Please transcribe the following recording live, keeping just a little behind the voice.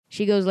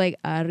She goes like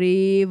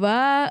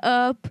arriba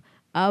up,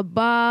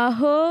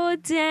 abajo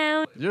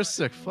down. You're a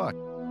sick fuck.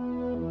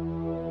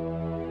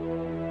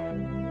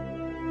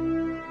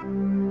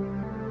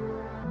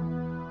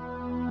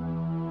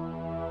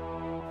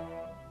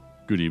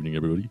 Good evening,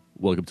 everybody.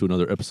 Welcome to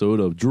another episode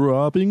of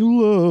Dropping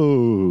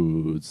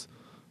Loads.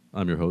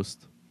 I'm your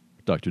host,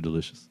 Dr.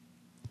 Delicious.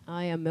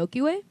 I am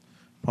Milky Way.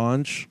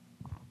 Punch.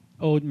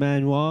 Old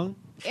Man Wong.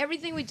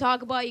 Everything we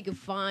talk about you can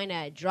find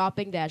at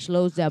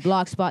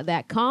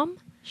dropping-loads.blogspot.com.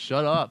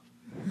 Shut up.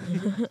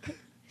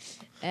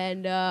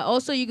 And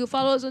also you can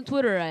follow us on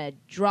Twitter at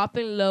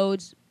Dropping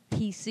Loads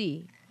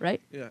PC, right?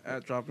 Yeah,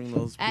 at Dropping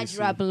Loads At PC.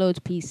 Dropping Loads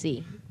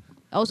PC.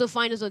 Also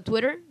find us on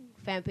Twitter,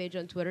 fan page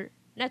on Twitter.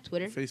 Not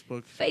Twitter.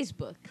 Facebook.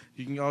 Facebook.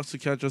 You can also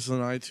catch us on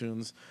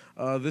iTunes.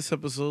 This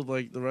episode,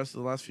 like the rest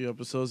of the last few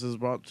episodes, is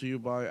brought to you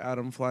by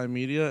Atomfly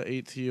Media,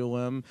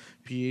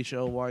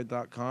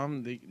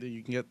 ATOMPHLY.com.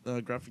 You can get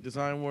graphic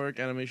design work,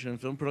 animation and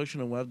film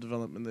production, and web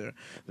development there.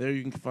 There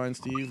you can find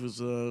Steve, who's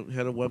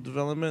head of web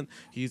development.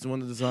 He's the one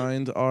that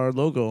designed our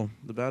logo,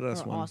 the badass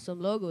Our one. awesome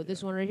logo.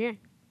 This one right here.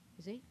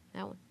 You see?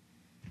 That one.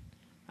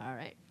 All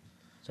right.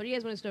 So what do you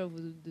guys want to start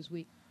with this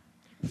week?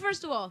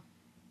 First of all,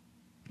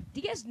 do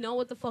you guys know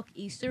what the fuck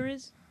Easter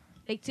is?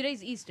 Like,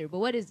 today's Easter, but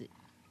what is it?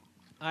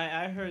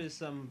 I heard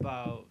something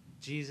about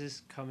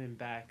Jesus coming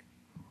back.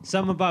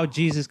 Something about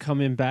Jesus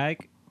coming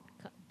back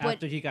What?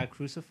 after he got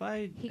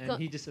crucified He and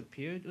he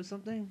disappeared or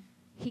something.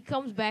 He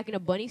comes back in a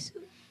bunny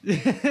suit?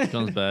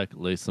 Comes back,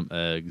 lays some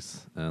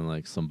eggs, and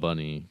like some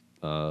bunny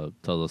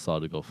tells us all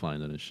to go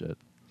find it and shit.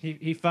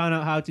 He found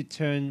out how to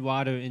turn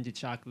water into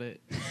chocolate.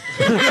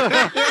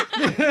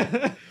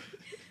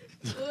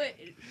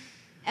 Wait,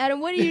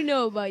 Adam, what do you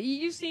know about?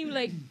 You seem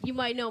like you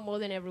might know more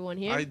than everyone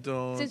here. I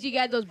don't. Since you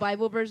got those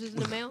Bible verses in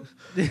the mail.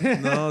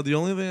 No, the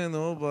only thing I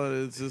know about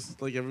it is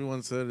just, like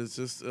everyone said, it's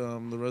just the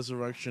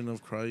resurrection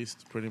of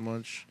Christ, pretty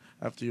much,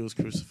 after he was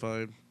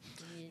crucified.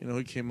 You know,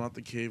 he came out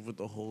the cave with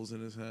the holes in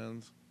his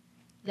hands.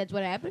 That's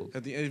what happened?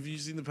 At the end, have you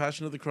seen the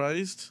Passion of the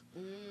Christ?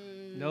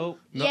 Nope.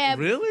 No, Yeah,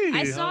 really?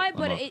 I saw it,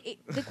 but Uh-huh.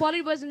 the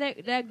quality wasn't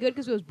that good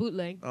because it was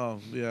bootleg. Oh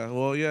yeah,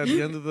 well yeah. At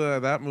the end of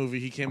that movie,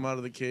 he came out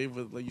of the cave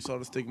with, like, you saw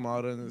the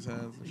stigmata in his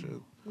hands and shit.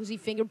 Was he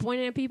finger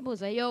pointing at people?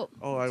 Is like, yo.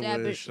 Oh, I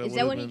Zapper. wish. Is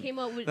that when he came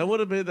up with? That would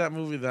have made that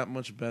movie that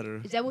much better,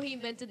 Is that when he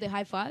invented the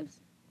high fives?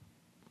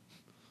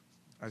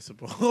 I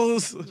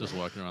suppose. Just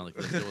walking around like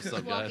this. Yo, what's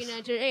up, Walking guys?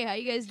 at your, hey, how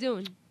you guys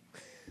doing?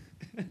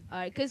 All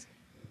right, because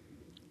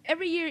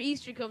every year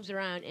Easter comes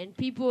around and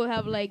people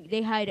have like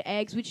they hide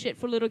eggs with shit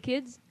for little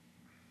kids,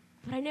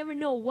 but I never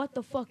know what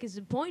the fuck is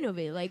the point of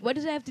it. Like, what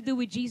does it have to do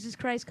with Jesus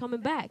Christ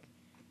coming back?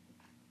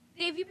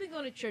 Dave, you've been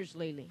going to church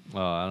lately.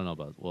 Oh, I don't know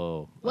about.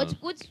 Whoa. What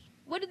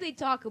do they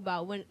talk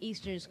about when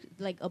Easter's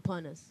like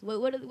upon us?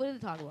 What do they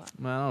talk about?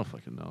 Man, I don't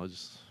fucking know. I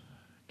just.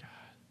 God.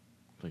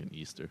 Fucking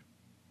Easter.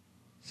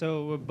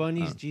 So were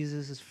bunnies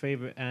Jesus'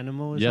 favorite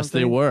animal or Yes,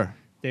 something? they were.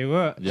 They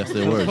were. Yes,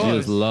 they Of were. course.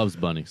 Jesus loves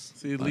bunnies.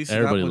 See, at least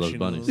Everybody that much loves he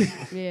bunnies.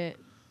 knows. Yeah.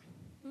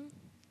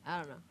 I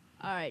don't know.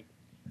 All right.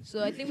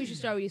 So I think we should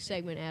start with your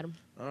segment, Adam.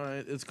 All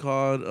right, it's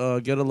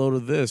called "Get a Load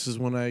of This." Is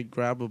when I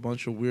grab a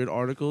bunch of weird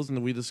articles and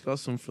then we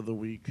discuss them for the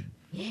week.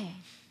 Yeah.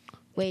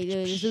 Wait,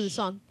 let's do the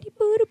song.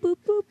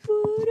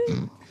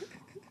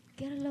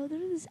 Get a load of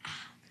this.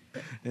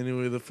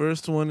 Anyway, the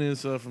first one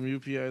is from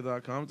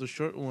UPI.com. It's a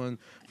short one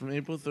from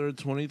April 3rd,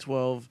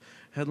 2012.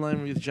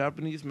 Headline reads: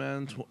 Japanese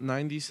man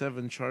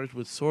 97 charged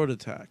with sword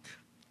attack.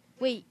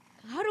 Wait,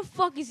 how the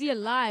fuck is he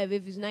alive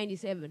if he's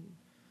 97?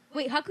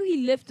 Wait, how could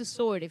he lift a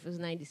sword if he's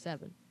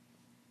 97?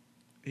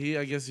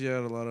 I guess he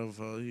had a lot of.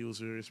 He was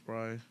very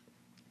spry.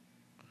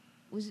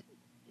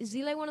 Is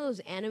he like one of those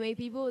anime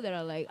people that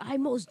are like, I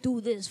must do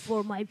this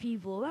for my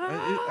people?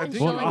 I and think-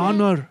 shit For like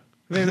honor.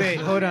 Wait,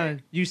 hold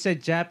on. You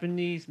said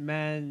Japanese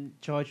man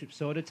charged with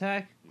sword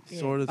attack? Yeah.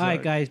 Sword All attack.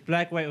 right, guys.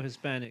 Black, white, or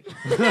Hispanic?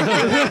 I'm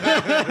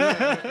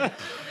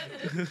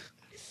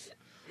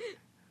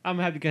going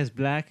to have you guys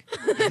black.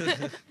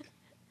 that?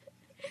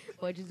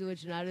 What you do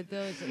with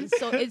Naruto?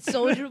 It's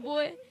Soldier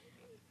Boy.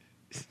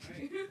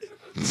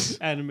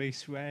 Anime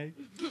swag.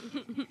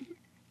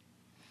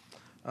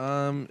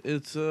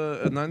 It's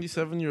a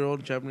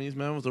 97-year-old Japanese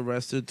man was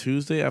arrested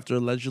Tuesday after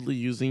allegedly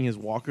using his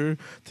walker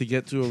to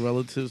get to a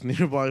relative's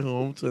nearby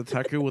home to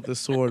attack her with a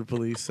sword,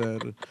 police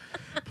said.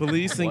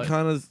 Police in What?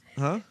 Kana's...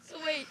 Huh?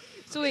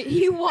 So wait,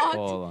 he walked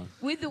Hold on.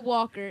 with the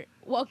walker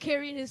while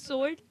carrying his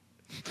sword?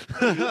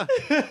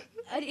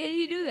 How did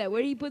he do that?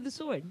 Where did he put the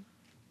sword?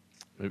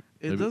 It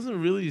Maybe- doesn't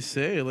really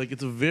say. Like,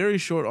 it's a very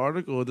short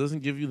article. It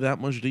doesn't give you that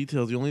much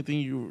details. The only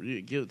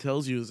thing it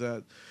tells you is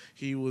that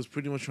he was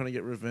pretty much trying to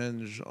get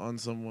revenge on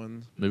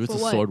someone. Maybe it's For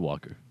a what? sword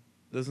walker.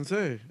 Doesn't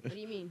say. What do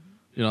you mean?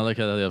 You know, like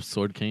how they have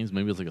sword canes.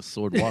 Maybe it's like a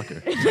sword walker.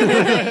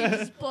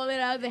 Just pull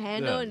it out of the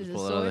handle and just it's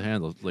a pull it out of the sword.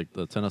 handle, like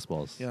the tennis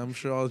balls. Yeah, I'm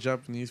sure all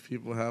Japanese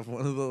people have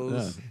one of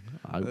those.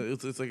 Yeah.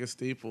 It's like a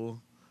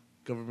staple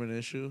government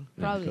issue.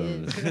 Probably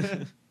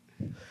is.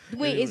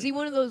 Wait, is he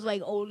one of those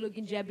like old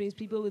looking Japanese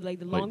people with like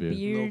the White long beard.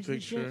 beards? No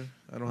and shit? picture.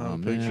 I don't have Oh, a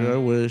picture. man. I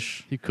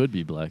wish. He could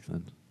be black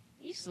then.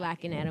 He You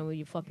slacking at him with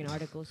your fucking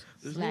articles.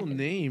 There's no Slacking.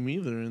 name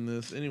either in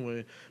this.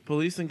 Anyway,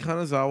 police in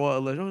Kanazawa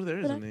allege. Oh, there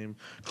is a name.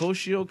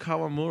 Koshio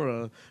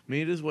Kawamura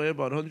made his way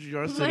about 100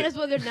 yards to Might the as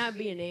well there not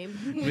be a name.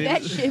 Maybe-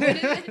 That shit. What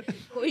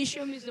is it?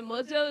 Koisho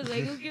Mizumoto?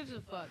 Like, who gives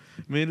a fuck?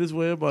 made his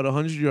way about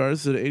 100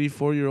 yards to the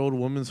 84-year-old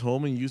woman's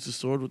home and used a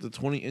sword with a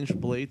 20-inch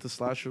blade to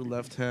slash her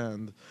left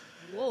hand.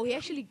 Whoa, he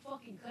actually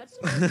fucking cuts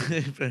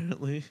him?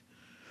 Apparently,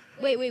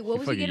 Wait, what He was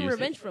he fucking getting used it.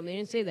 revenge from? They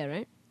didn't say that,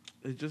 right?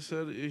 it just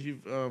said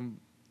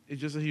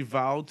he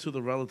vowed to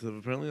the relative.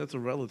 Apparently, that's a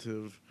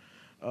relative.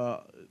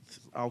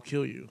 I'll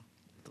kill you.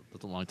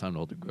 That's a long time to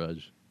hold a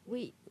grudge.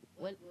 Wait,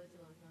 what's the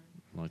long time?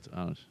 Long time. I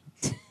don't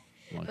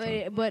know. Long time.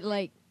 Wait, but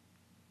like,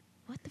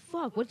 what the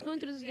fuck? What's going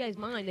through this guy's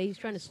mind that he's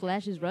trying to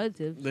slash his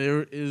relatives?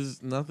 There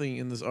is nothing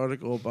in this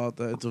article about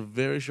that. It's a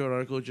very short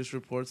article. It just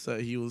reports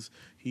that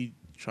he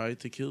tried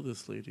to kill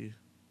this lady.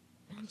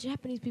 Man,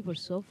 Japanese people are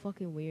so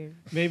fucking weird.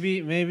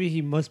 Maybe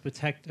he must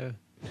protect her.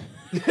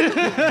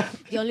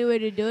 The only way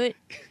to do it?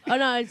 Oh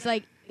no, it's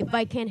like, if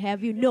I can't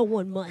have you, no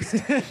one must.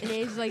 And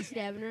he's like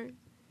stabbing her.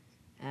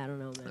 I don't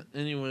know, man.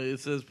 Anyway, it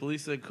says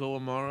police said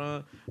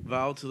Kawamura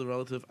vowed to the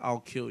relative,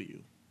 "I'll kill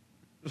you."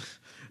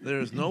 There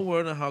is no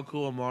word on how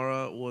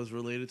Kawamura was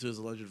related to his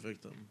alleged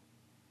victim.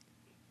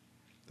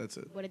 That's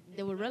it. But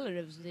they were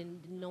relatives,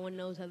 and no one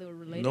knows how they were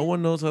related. No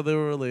one knows how they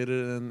were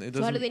related, and it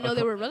doesn't. So how do they know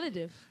they were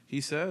relatives?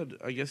 He said,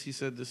 I guess he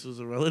said this was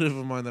a relative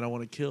of mine that I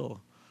want to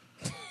kill.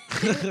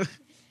 All right.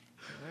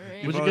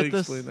 Where'd He you probably get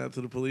this? explained that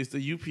to the police. The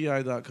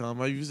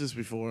UPI.com. I've used this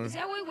before. Is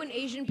that why when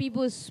Asian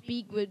people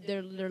speak with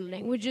their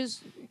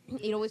languages,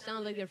 it always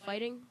sounds like they're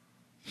fighting?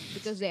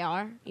 Because they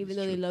are, even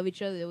though they love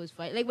each other, they always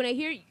fight. Like when I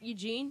hear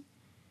Eugene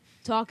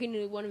talking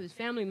to one of his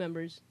family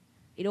members,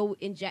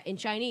 in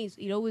Chinese,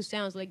 it always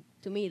sounds like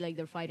to me like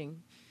they're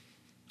fighting.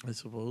 I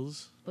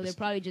suppose. But they're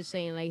probably just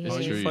saying like, It's Are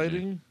hey. true. you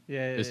fighting?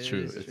 Yeah, It's it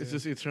true. is It's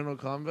just eternal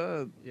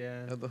combat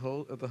yeah. at the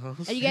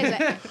house. Are you guys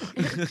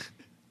like,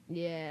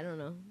 yeah, I don't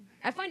know.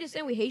 I find the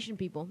same with Haitian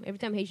people. Every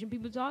time Haitian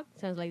people talk, it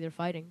sounds like they're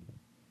fighting.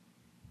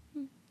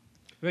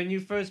 When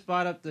you first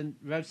brought up the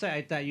website,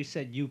 I thought you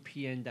said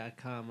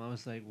UPN.com. I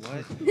was like,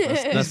 what?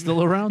 That's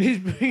still around? He's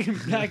bringing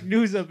black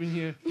news up in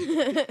here.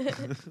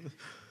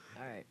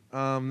 All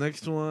right.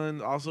 Next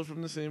one, also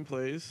from the same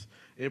place,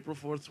 April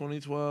 4th,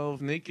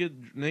 2012.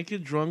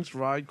 Naked drunks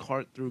ride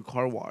cart through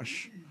car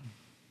wash.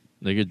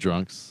 Naked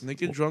drunks.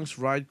 Naked drunks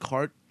ride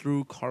cart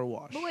through car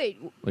wash. But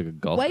wait, Like a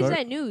golf why cart? is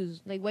that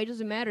news? Like, why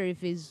does it matter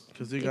if he's...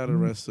 Because they got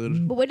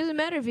arrested. But why does it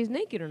matter if he's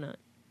naked or not?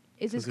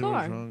 It's his 'Cause they were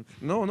car. drunk.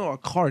 No, a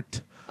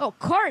cart. Oh,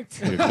 cart.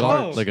 Like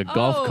a, like a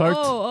golf cart?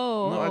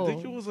 Oh, No, I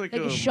think it was like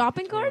a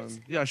shopping hold cart?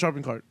 on. Yeah, a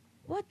shopping cart.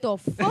 What the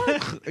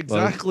fuck?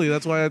 Exactly.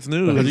 That's why it's But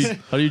how do news. you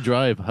how do you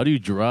drive? How do you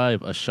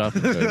drive a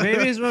shopping cart?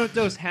 Maybe it's one of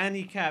those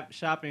handicapped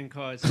shopping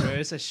carts where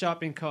it's a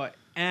shopping cart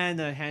and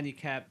a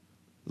handicap.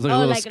 It's like a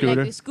little like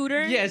scooter. a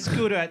scooter? Yeah,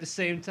 scooter at the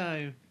same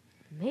time.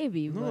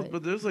 Maybe, No, but...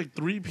 but there's like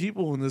 3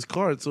 people in this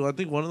cart, so I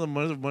think one of them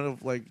might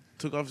have like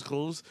took off his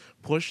clothes,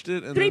 pushed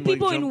it, and Three then, like,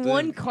 people in jumped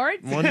one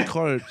cart? One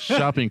cart,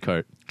 Shopping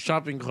cart.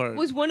 shopping cart.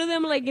 Was one of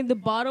them like in the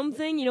bottom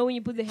thing? You know when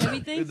you put the heavy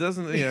It thing?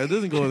 doesn't. Yeah, it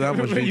doesn't go with that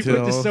much Where you put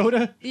detail. the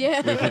soda.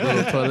 Yeah.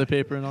 Little toilet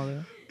paper and all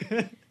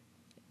that.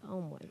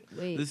 Oh my,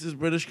 wait. This is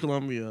British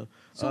Columbia.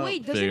 So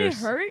wait, doesn't figures.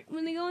 it hurt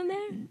when they go in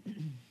there?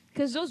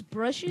 Because those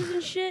brushes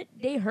and shit,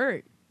 they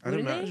hurt. I'd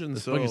Wouldn't they? imagine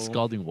There's so. fucking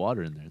scalding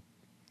water in there.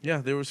 Yeah,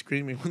 they were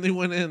screaming when they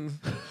went in.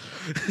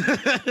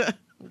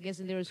 I'm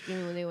guessing they were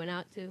screaming when they went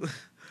out too.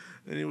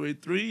 Anyway,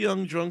 3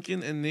 young,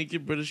 drunken, and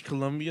naked British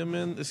Columbia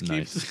men escaped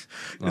Nice.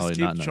 Oh, not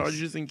escaped nice.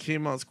 charges and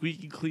came out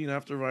squeaky clean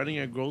after riding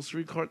a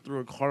grocery cart through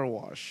a car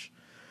wash.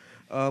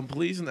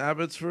 Police in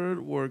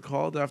Abbotsford were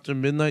called after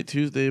midnight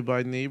Tuesday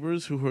by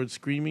neighbors who heard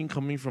screaming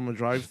coming from a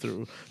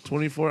drive-through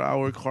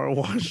 24-hour car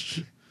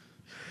wash.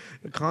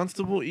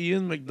 Constable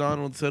Ian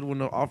McDonald said when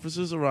the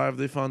officers arrived,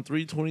 they found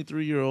 3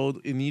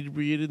 23-year-old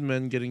inebriated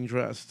men getting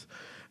dressed.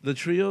 The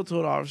trio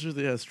told officers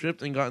they had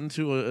stripped and got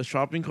into a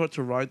shopping cart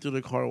to ride through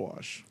the car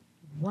wash.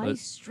 Why What?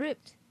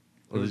 stripped?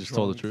 Or they just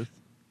told the Drunk.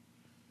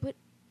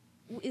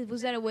 truth.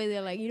 Was that a way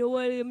they're like, you know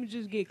what, let me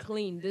just get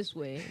clean this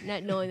way,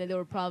 not knowing that they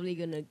were probably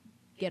gonna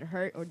get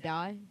hurt or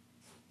die?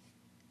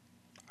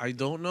 I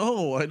don't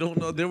know.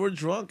 They were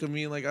drunk. I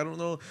mean, like, I don't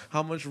know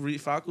how much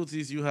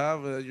faculties you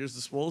have at your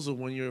disposal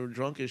when you're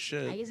drunk as I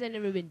shit. guess I've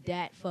never been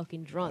that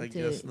fucking drunk I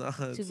guess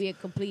not. to be a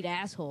complete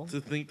asshole.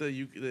 To think that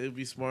it'd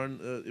be smart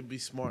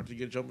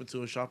to jump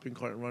into a shopping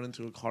cart and run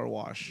into a car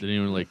wash. Didn't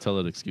even like tell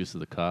an excuse to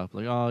the cop.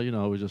 Like, oh,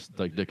 we're just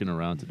like dicking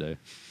around today.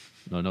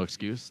 No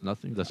excuse,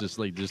 nothing. That's just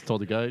like just told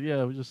the guy,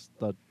 yeah, we just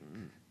thought,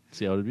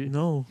 see how it'd be.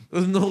 No,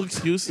 there's no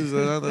excuses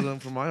other than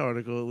from my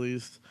article at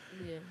least.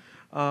 Yeah.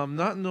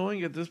 Not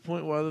knowing at this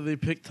point whether they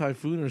picked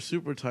Typhoon or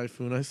Super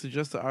Typhoon, I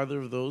suggest that either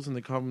of those and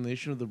the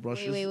combination of the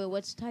brushes. Wait,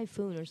 what's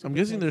typhoon or something? I'm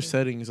guessing there's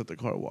typhoon? settings at the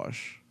car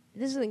wash.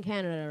 This is in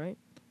Canada, right?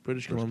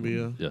 British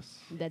Columbia. Yes.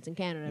 That's in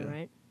Canada, Yeah.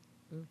 right?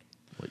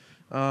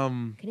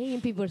 Um, Canadian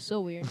people are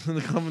so weird.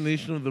 the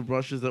combination of the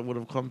brushes that would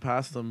have come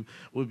past them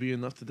would be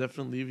enough to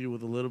definitely leave you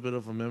with a little bit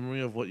of a memory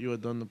of what you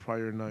had done the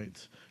prior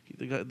night.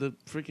 The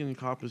freaking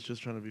cop is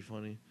just trying to be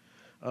funny.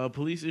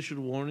 Police issued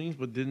warnings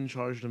but didn't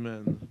charge the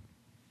men.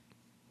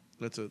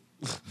 That's it.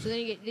 So then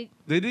you get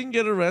They didn't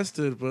get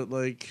arrested, but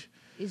like,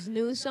 it's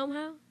news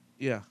somehow.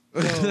 yeah.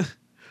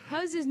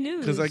 How is this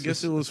news? Because I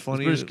guess it was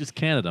funny. It's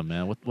Canada,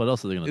 man. What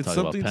else are they going to It's talk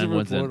about? something to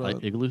Penguins and report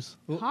on. igloos?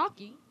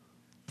 Hockey.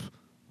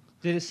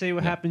 Did it say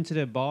what Yeah. happened to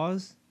their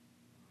balls?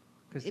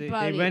 Because It they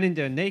probably- went in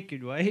there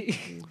naked, right?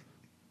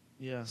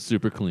 Yeah.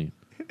 Super clean.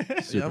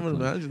 Yeah, Super I'm gonna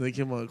clean. imagine they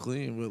came out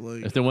clean, but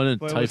like, If they went in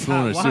Well, it was typhoon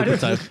or hot super water.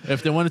 typhoon,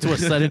 if they went into a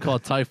setting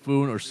called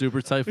typhoon or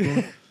super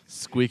typhoon,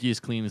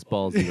 squeakiest, cleanest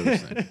balls you've ever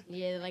seen.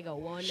 Yeah, like a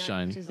walnut,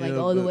 Shiny. just like yeah,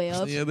 all the but- way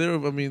up. Yeah, they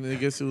were. I mean, I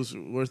guess it was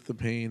worth the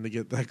pain to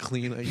get that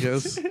clean. I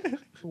guess.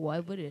 Why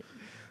would it?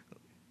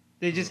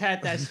 They just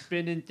had that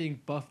spinning thing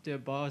buff their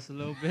balls a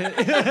little bit.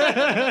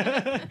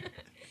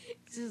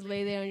 Just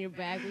lay there on your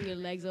back with your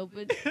legs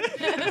open.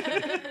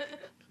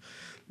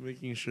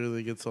 Making sure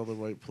they gets all the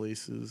right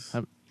places.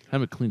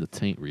 Haven't cleaned a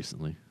taint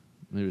recently.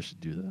 Maybe I should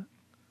do that.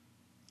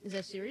 Is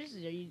that serious? Are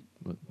you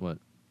What?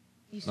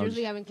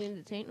 seriously haven't cleaned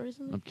the taint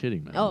recently? I'm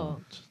kidding, man. Oh.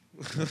 All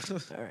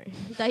right.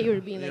 I thought you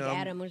were being like Yeah, I'm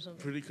Adam or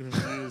something. Pretty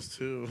confused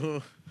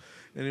too.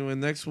 Anyway,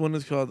 next one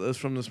is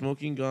from The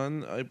Smoking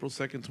Gun, April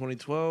 2nd,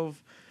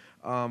 2012.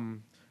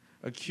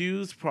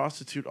 Accused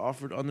prostitute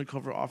offered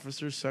undercover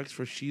officer sex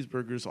for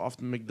cheeseburgers off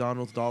the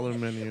McDonald's dollar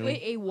menu.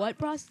 Wait, a what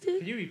prostitute?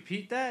 Can you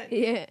repeat that?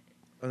 Yeah.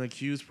 An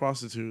accused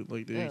prostitute,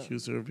 like they Oh.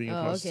 accused her of being a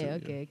Oh,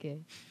 prostitute. okay, okay.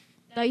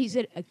 Thought you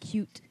said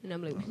acute, and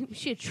I'm like,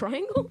 shit,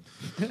 triangle?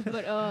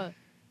 But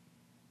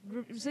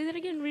say that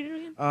again. Read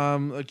it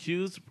again.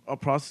 Accused a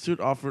prostitute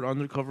offered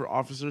undercover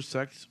officer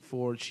sex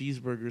for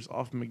cheeseburgers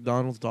off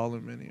McDonald's dollar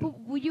menu. But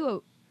would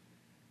you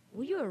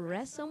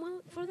arrest someone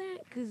for that?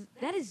 Because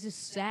that is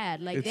just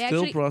sad. Like It's they still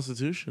actually,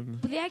 prostitution.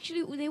 but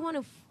they want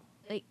to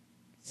like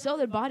sell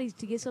their bodies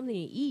to get something to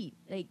eat.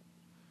 Like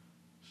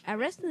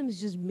arresting them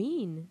is just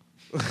mean.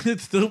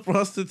 It's still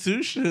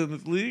prostitution.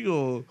 It's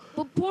legal.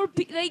 But poor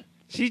like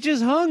She's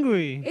just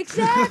hungry.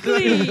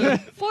 exactly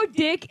for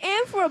dick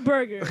and for a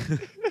burger.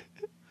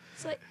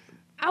 It's like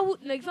I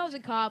would like if I was a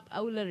cop,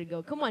 I would let her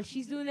go. Come on,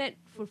 she's doing that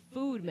for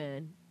food,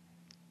 man.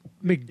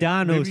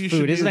 McDonald's Maybe you should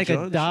food. be It's a like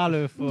judge.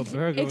 $1 for a burger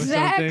or something.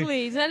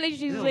 Exactly. It's not like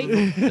she's like.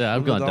 Yeah,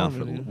 I've The gone down dollar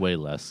for menu. way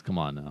less. Come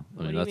on now. I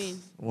What mean, do you that's mean?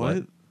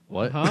 What?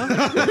 What?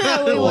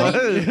 Huh? Wait,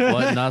 what?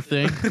 What?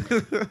 Nothing.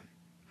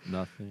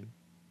 Nothing.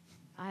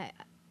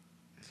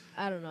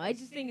 I don't know. I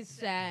just think it's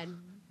sad.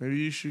 Maybe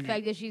you The should.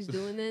 fact that she's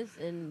doing this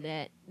and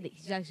that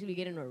she's actually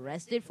getting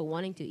arrested for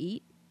wanting to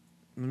eat.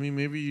 I mean,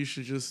 maybe you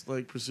should just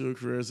like pursue a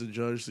career as a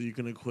judge so you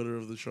can acquit her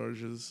of the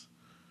charges.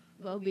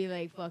 I'll be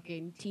like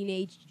fucking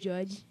teenage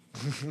judge.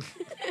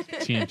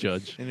 Teen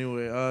judge.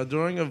 Anyway,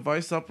 during a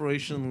vice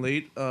operation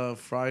late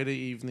Friday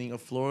evening, a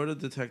Florida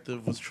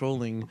detective was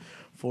trolling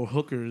for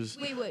hookers.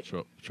 Wait, what?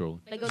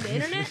 Trolling. Like on the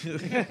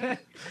internet?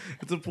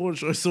 It's a poor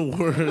choice of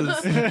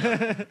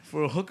words.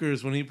 For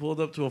hookers when he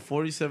pulled up to a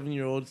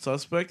 47-year-old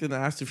suspect and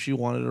asked if she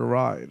wanted a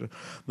ride.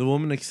 The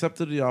woman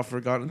accepted the offer,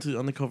 got into the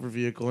undercover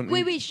vehicle, and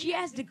Wait. She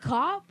asked the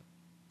cop.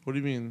 What do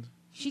you mean?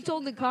 She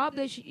told the cop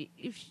that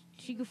if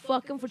she could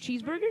fuck him for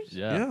cheeseburgers.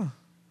 Yeah.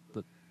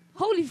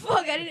 Holy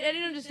fuck! I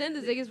didn't understand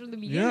this. I guess from the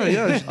Yeah, beginning.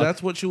 yeah.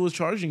 That's what she was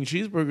charging.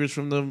 Cheeseburgers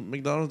from the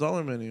McDonald's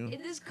dollar menu. And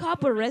this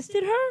cop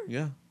arrested her.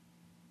 Yeah.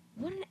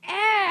 What an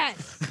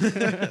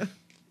ass!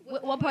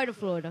 What part of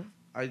Florida?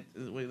 Wait,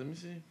 let me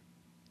see.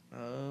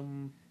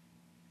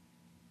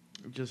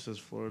 It just says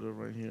Florida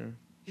right here.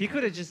 He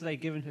could have just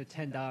like given her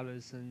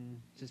 $10 and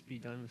just be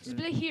done with Just it.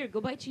 be like, here,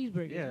 go buy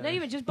cheeseburgers. Yeah. Not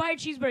even just buy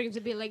cheeseburgers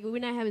and be like, we're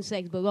not having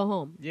sex, but go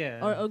home.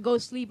 Yeah. Or go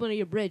sleep under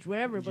your bridge,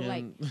 wherever. But Yeah,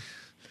 like,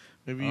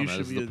 maybe Oh, you man, should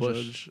this is be the a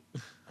push. judge.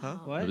 Huh?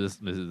 What? This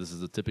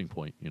is a tipping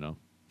point, you know.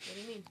 what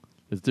do you mean?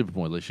 It's a tipping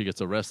point. Like she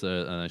gets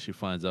arrested and then she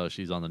finds out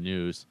she's on the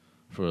news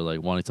for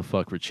like wanting to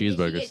fuck for And then she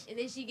cheeseburgers. and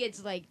then she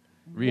gets like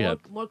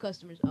Rehab. more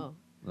customers. Oh,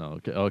 No,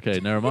 okay,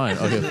 never mind.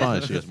 Okay,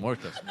 fine. She gets more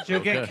customers. She'll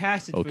get Okay.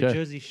 casted for Okay.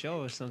 Jersey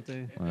Show or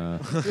something.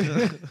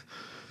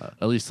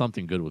 At least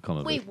something good will come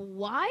of wait, it.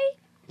 why?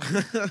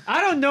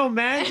 I don't know,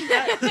 man.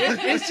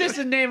 It's just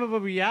the name of a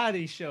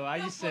reality show. I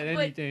just said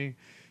But- anything.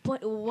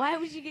 But why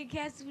would you get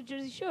casted for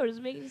Jersey Shore? It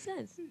doesn't make any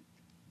sense.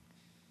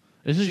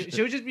 Isn't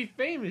She'll just be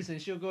famous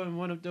and she'll go in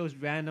one of those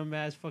random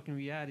ass fucking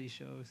reality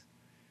shows.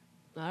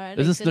 All right,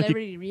 Isn't like Snooki-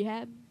 celebrity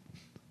rehab.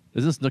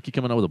 isn't Snooki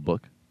coming out with a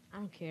book? I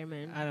don't care,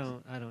 man.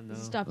 I don't know.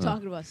 Stop Oh.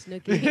 talking about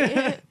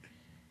Snooki.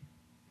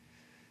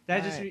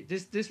 That just Alright.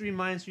 this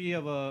reminds me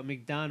of a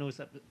McDonald's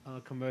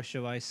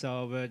commercial I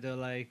saw where they're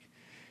like,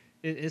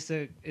 it's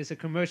a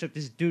commercial of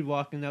this dude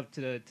walking up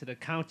to the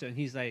counter and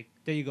he's like,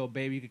 there you go,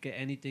 baby, you could get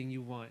anything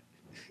you want.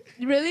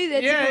 Really?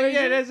 That's a yeah,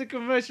 commercial? there's a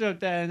commercial of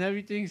that and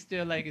everything's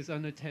still like it's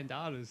under $10.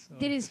 So.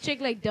 Did his chick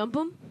like dump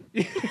him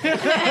in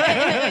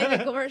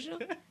the commercial?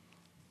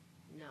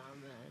 No,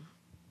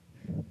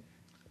 man.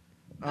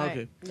 All right,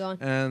 Okay. go on.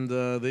 And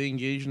they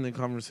engaged in a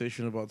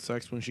conversation about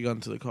sex when she got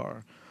into the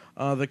car.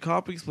 The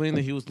cop explained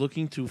that he was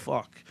looking to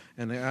fuck,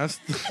 and they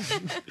asked,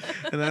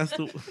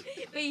 Wait,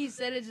 he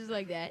said it just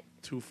like that.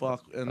 to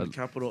fuck and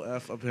capital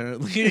F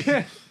apparently.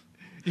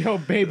 Yo,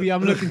 baby,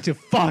 I'm looking to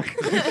fuck.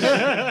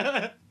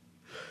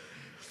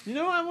 You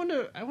know, I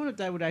wonder if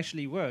that would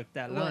actually work.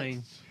 That What?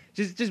 line.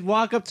 Just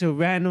walk up to a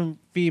random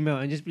female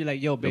and just be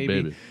like, "Yo, baby,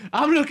 baby.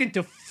 I'm looking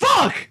to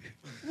fuck."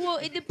 Well,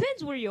 it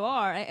depends where you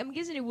are. I'm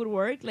guessing it would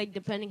work, like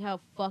depending how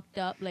fucked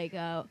up, like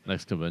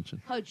Next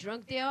convention. how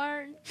drunk they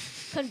are.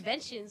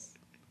 Conventions.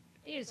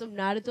 You're some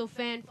Naruto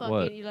fan, fucking.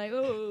 What? You're like,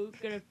 oh,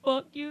 gonna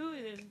fuck you,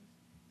 and then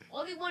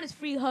all they want is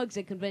free hugs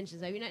at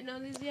conventions. Have you not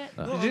known this yet?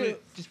 No, I mean-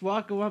 Just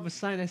walk around with a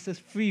sign that says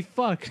 "free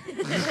fuck."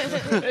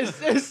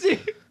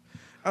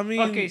 I mean,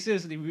 Okay,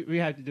 seriously, we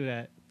have to do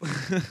that.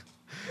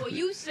 Well,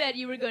 you said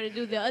you were gonna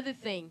do the other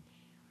thing,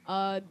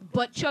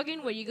 butt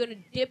chugging, where you're gonna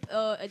dip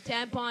a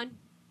tampon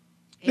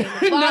in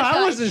vodka No, I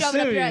and wasn't shove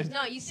it up your ass.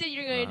 serious. No, you said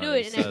you're gonna do You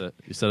it, and said then it.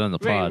 You said it on the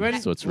Wait, pod, ready?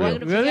 so it's we're real.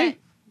 gonna Really? forget.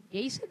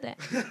 Yeah, you said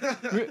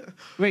that.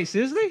 Wait,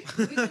 seriously?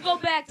 We could go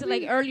back to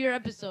like earlier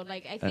episode,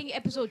 like I think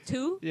episode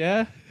 2,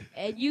 Yeah.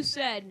 and you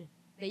said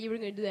that you were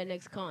gonna do that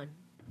next con.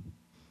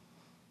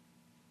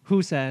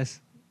 Who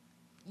says?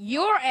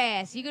 Your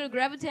ass. You're gonna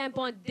grab a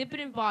tampon, dip it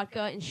in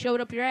vodka, and shove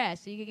it up your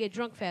ass so you can get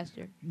drunk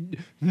faster.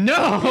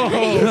 No.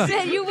 You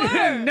said you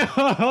were.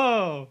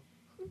 No.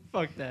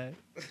 Fuck that.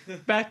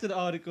 Back to the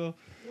article.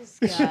 This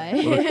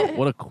guy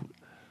What a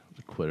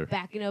quitter.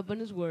 backing up on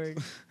his word.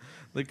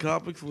 The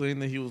cop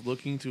explained that he was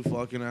looking to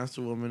fuck and asked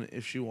the woman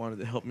if she wanted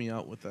to help me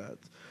out with that.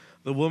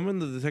 The woman,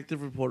 the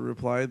detective reporter,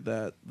 replied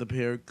that the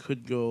pair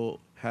could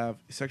go have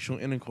sexual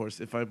intercourse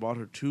if I bought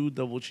her 2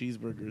 double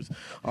cheeseburgers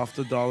off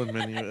the dollar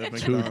menu at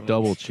 2 McDonald's.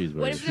 double What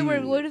cheeseburgers. if there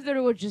were? What if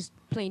there were just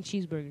plain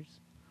cheeseburgers?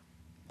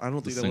 I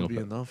don't think that would be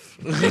Single enough.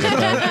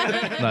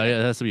 No, yeah,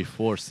 it has to be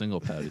 4 single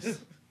patties.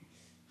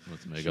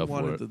 Let's make She up for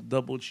wanted it. the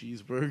double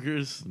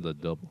cheeseburgers. The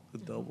double. The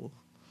double.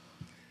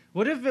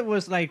 What if it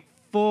was like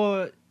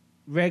 4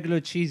 regular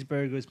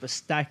cheeseburgers but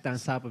stacked on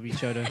top of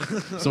each other?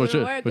 So much.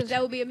 Because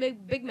that would be a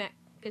Big Mac.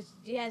 Because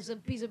she has a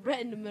piece of bread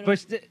in the middle.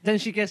 But then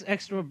she gets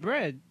extra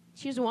bread.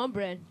 She doesn't want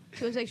bread.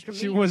 She wants extra meat.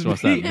 She wants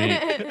wants meat.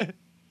 that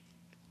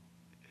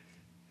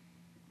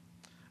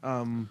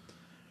meat.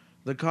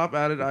 The cop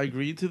added, I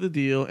agreed to the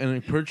deal and I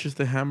purchased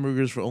the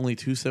hamburgers for only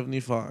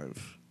 $2.75.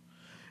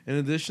 In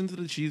addition to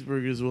the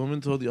cheeseburgers, the woman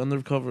told the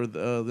undercover.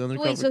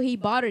 Wait, so he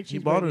bought her cheeseburgers? he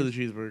bought her the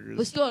cheeseburgers.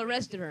 but still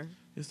arrested her.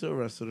 He still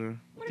arrested her.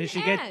 What Did an she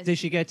ass. get? Did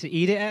she get to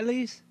eat it at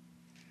least?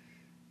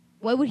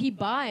 Why would he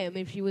buy them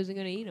if she wasn't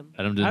gonna eat them?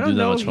 Adam I didn't do don't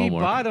that know. much He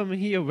homework. bought them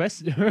and he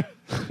arrested her.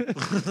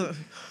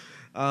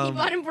 He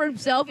bought them for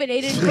himself and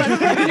ate it in front of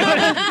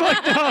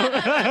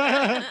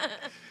her.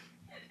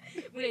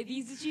 Wait,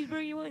 these the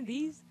cheeseburger you want?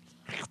 These?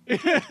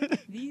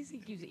 These? He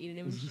keeps eating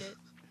them and shit.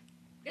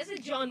 That's a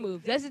John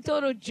move. That's a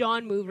total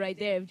John move right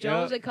there. If John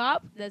Yeah. was a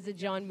cop, that's a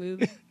John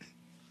move.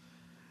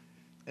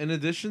 In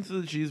addition to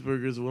the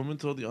cheeseburgers, the woman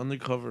told the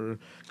undercover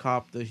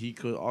cop that he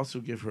could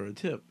also give her a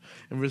tip.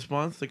 In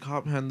response, the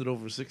cop handed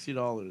over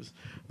 $60.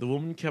 The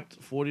woman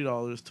kept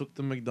 $40, took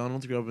the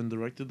McDonald's grub, and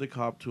directed the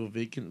cop to a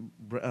vacant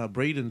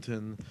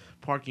Bradenton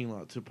parking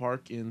lot to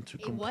park in to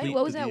Hey, complete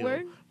what was the that deal.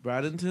 word?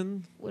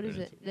 Bradenton? What is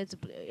it? That's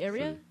a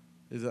area?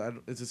 Is it?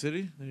 It's a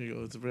city. There you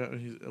go. It's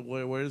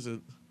where is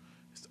it?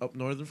 It's up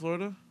northern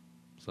Florida.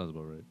 Sounds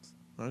about right.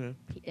 Okay.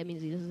 That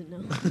means he doesn't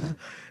know.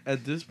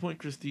 At this point,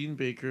 Christine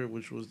Baker,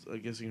 which was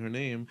guessing her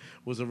name,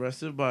 was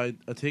arrested by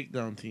a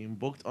takedown team,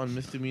 booked on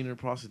misdemeanor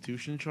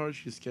prostitution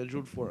charge. She's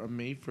scheduled for a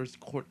May 1st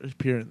court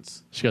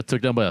appearance. She got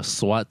took down by a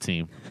SWAT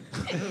team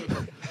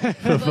for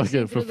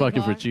Busting through the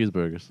fucking for bar.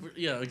 cheeseburgers.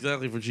 Yeah,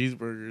 exactly, for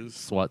cheeseburgers.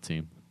 SWAT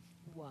team.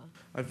 Wow.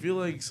 I feel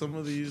like some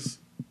of these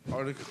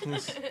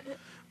articles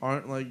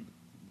aren't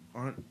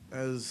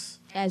as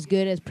As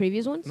good as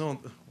previous ones? no.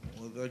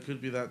 Well, that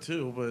could be that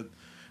too, but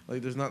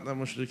like there's not that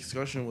much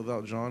discussion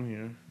without John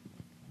here.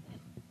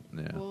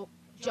 Yeah. Well,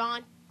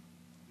 John,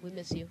 we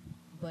miss you,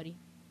 buddy.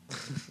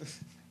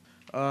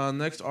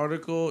 Next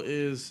article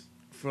is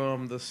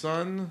from The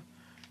Sun,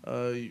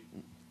 and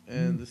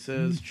it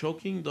says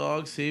choking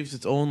dog saves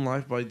its own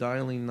life by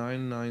dialing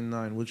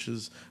 999, which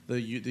is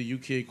the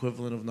UK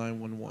equivalent of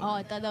 911. Oh,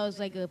 I thought that was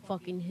like a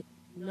fucking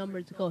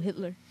number to call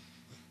Hitler.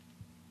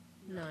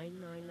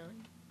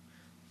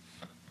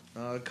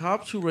 999.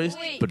 Cops who raced.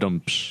 Wait,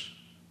 Ba-dum-psh.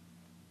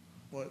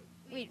 What?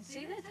 wait,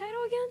 say that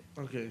title again?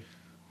 Okay.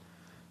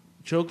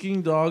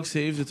 Choking dog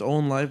saves its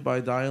own life by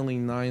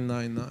dialing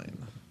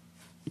 999.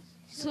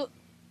 So,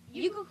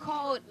 you could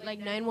call it like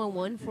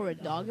 911 for a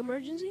dog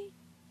emergency?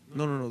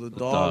 No. The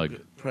dog.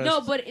 dog. Pressed.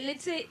 No, but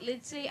let's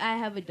say I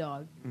have a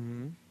dog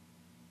hmm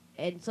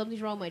and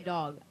something's wrong with my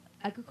dog.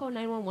 I could call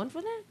 911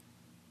 for that?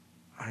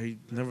 I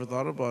never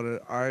thought about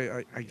it.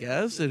 I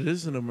guess it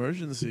is an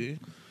emergency.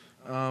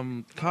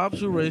 Cops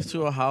who raced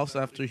to a house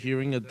after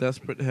hearing a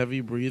desperate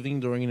heavy breathing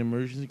during an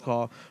emergency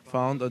call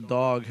found a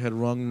dog had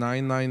rung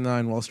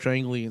 999 while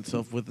strangling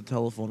itself with the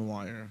telephone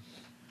wire.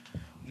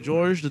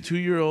 George, the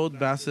 2-year-old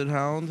basset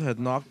hound, had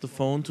knocked the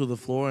phone to the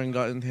floor and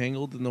got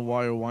entangled in the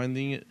wire,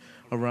 winding it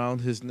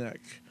around his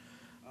neck.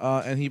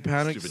 And he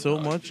panicked Stupid so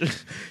dog. much,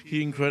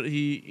 he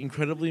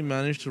incredibly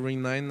managed to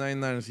ring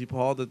 999 as he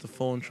paused at the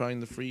phone trying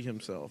to free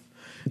himself.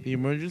 The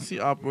emergency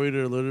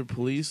operator alerted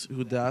police,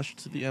 who dashed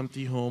to the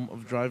empty home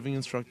of driving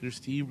instructor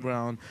Steve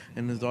Brown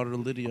and his daughter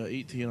Lydia,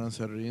 18, on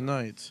Saturday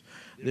night.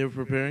 They were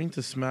preparing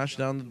to smash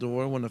down the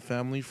door when a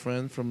family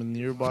friend from a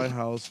nearby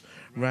house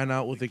ran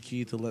out with a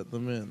key to let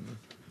them in.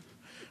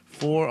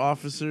 4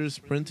 officers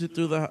sprinted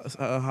through the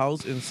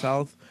house in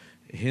South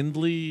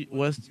Hindley,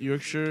 West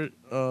Yorkshire,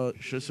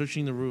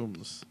 searching the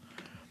rooms.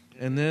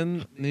 And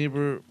then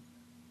neighbor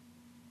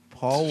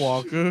Paul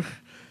Walker.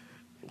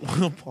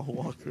 Paul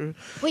Walker.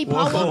 Wait,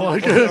 Paul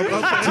Walker?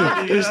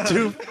 There's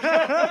 2.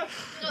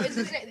 No, is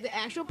this the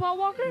actual Paul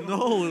Walker? No.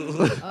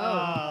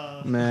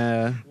 Oh.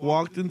 Man.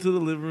 Walked into the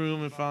living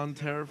room and found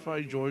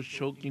terrified George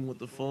choking with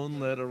the phone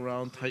lead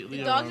around tightly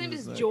The around dog's name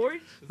his is neck.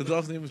 George? The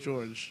dog's name is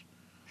George.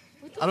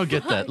 What the I don't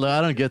get that. fuck? Like,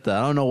 I don't get that.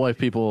 I don't know why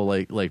people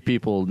like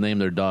people name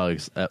their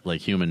dogs at like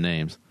human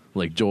names,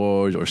 like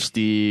George or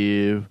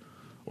Steve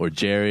or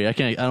Jerry. I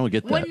don't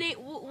get that.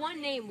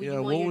 One name would Yeah,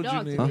 you what want your would you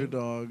dog name to your be?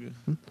 dog?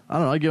 I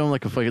don't know. I give them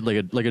like a fucking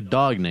like a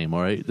dog name.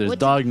 All right, there's What's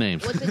dog a-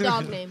 names What's the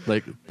dog name?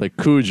 like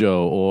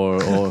Cujo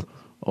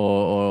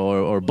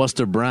or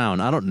Buster Brown.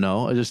 I don't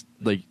know. I just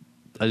don't.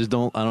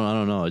 I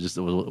don't know. It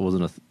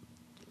wasn't a.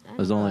 I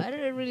There's don't know.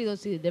 only- I really don't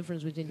see the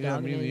difference between Yeah,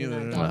 dog me names and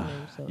neither. non-dog Ah,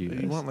 names. So you-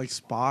 You want like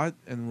Spot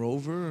and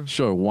Rover?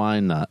 Sure, why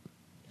not?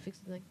 fix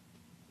the thing.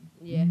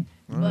 Yeah,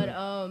 but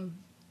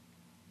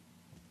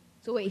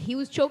So wait, he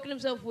was choking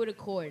himself with a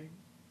cord,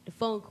 the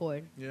phone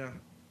cord, Yeah.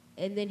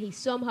 and then he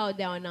somehow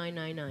dialed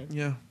 999.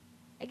 Yeah.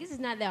 I guess it's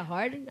not that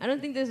hard. I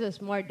don't think this is a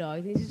smart dog.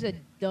 I think it's just a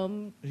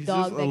dumb He's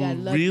dog just that a got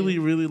lucky. really,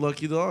 really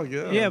lucky dog.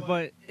 Yeah. Yeah,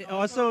 but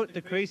also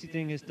the crazy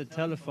thing is the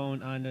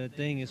telephone on the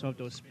thing is one of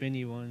those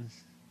spinny ones.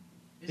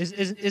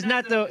 It's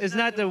not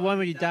the one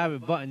where you dial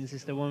with buttons.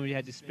 It's the one where you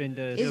had to spin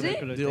the Is it?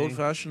 circular The thing.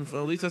 old-fashioned.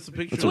 At least that's the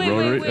picture. It's a Wait,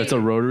 rotary. wait. It's a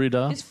rotary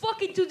dial. It's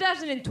fucking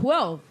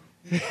 2012.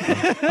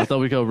 I thought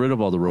we got rid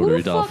of all the Who rotary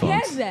the dial fuck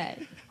phones. has that?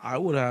 I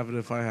would have it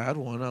if I had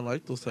one. I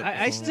like those type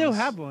of I still phones.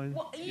 have one.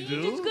 What, you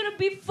do? just gonna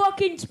be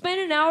fucking spend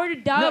an hour to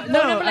dial No, a phone no,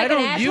 number like I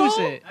don't an use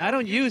asshole? it. I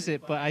don't use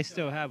it, but I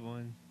still have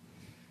one.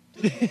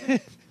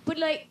 But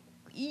like,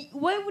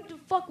 why would the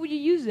fuck would you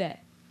use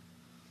that?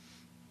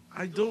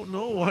 I don't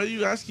know. Why are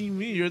you asking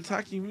me? You're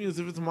attacking me as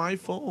if it's my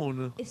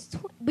phone.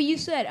 But you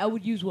said I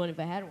would use one if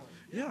I had one.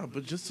 Yeah,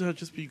 but just to have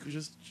Just to be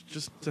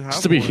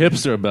one.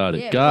 hipster about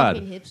it. Yeah, God,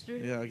 fucking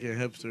hipster. Yeah, okay,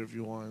 hipster if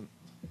you want.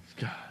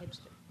 Hipster.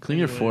 clean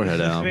your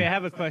forehead out. Wait, I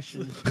have a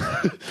question.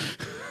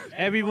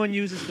 Everyone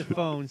uses the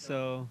phone,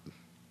 so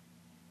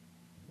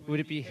would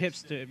it be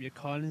hipster if you're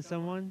calling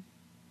someone?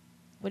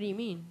 What do you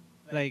mean?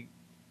 Like,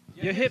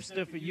 you're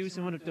hipster for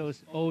using one of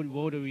those old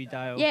rotary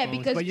dial Yeah, phones,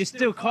 because- but you're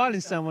still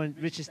calling someone,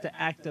 which is the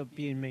act of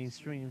being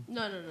mainstream.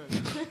 No.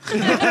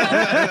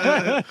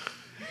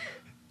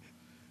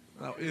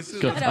 Now, is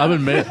it, Good. I've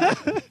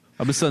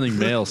been sending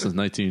mail since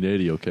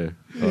 1980. Okay,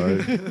 all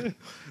right.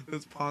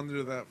 let's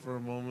ponder that for a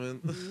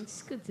moment.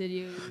 Let's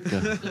continue with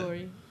the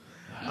story.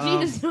 Eugene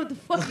doesn't know what the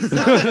fuck he's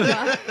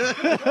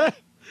talking about.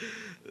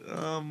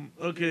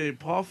 Okay,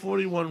 Paul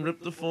 41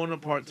 ripped the phone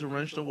apart to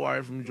wrench the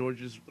wire from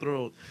George's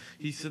throat.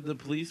 He said the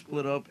police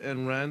split up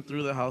and ran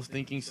through the house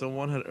thinking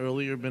someone had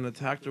earlier been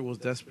attacked or was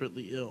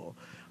desperately ill.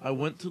 I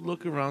went to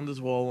look around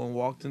his wall and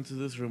walked into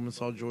this room and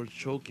saw George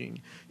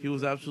choking. He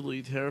was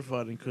absolutely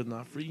terrified and could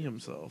not free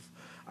himself.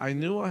 I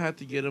knew I had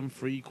to get him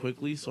free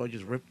quickly, so I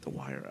just ripped the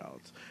wire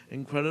out.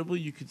 Incredibly,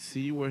 you could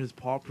see where his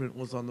paw print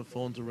was on the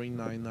phone to ring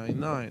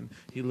 999.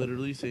 He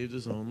literally saved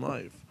his own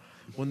life.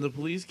 When the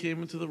police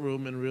came into the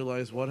room and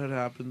realized what had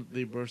happened,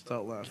 they burst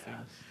out laughing.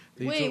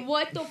 They Wait, to-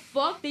 what the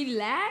fuck? They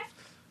laughed?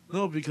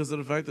 No, because of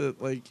the fact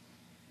that, like,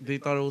 they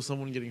thought it was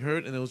someone getting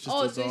hurt and it was just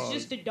Oh, a so dog. it's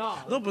just a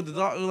dog. No, but the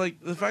dog,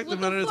 like, the fact What of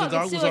the matter the is the fuck?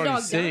 dog It's was still a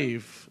already dog dying.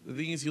 safe. The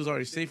thing is, he was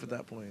already safe at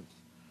that point.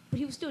 But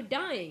he was still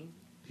dying.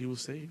 He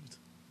was saved.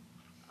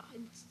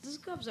 This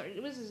cops are.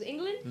 What is this,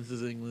 England? This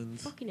is England.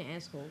 Fucking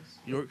assholes.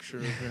 Yorkshire,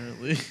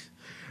 apparently.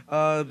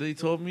 They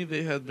told me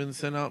they had been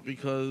sent out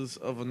because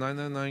of a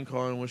 999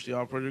 call in which the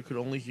operator could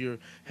only hear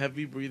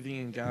heavy breathing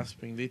and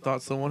gasping. They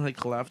thought someone had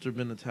collapsed or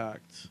been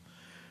attacked.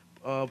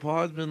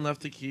 Paul had been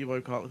left to key by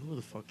call. Who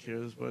the fuck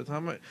cares?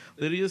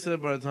 Lydia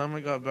said by the time I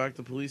got back,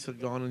 the police had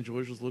gone and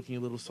George was looking a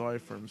little sorry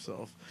for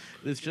himself.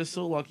 It's just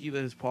so lucky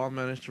that his paw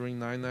managed to ring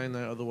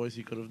 999, otherwise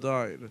he could have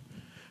died.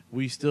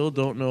 We still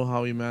don't know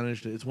how he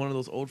managed it. It's one of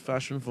those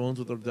old-fashioned phones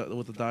with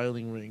a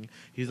dialing ring.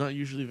 He's not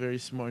usually very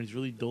smart. He's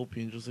really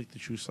dopey and just like to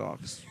chew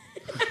socks.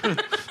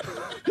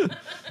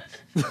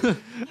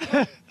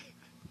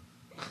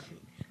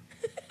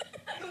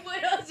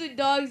 What else do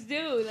dogs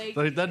do?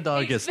 Like that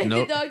dog they gets expect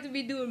no. the dog to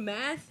be doing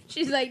math.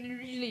 She's like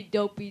usually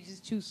dopey,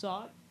 just chew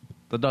socks.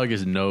 The dog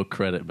gets no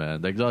credit,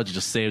 man. That dog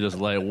just saved his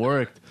life.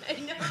 Worked, I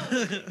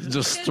know.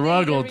 just That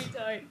struggled, thing's a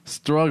retard.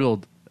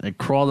 struggled, and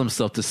crawled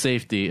himself to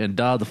safety and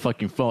dialed the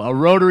fucking phone, a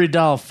rotary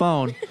dial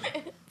phone,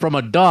 from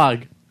a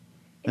dog,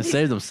 and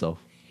saved himself.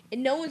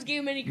 And no one's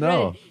giving him any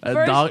No, credit. a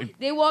First, dog-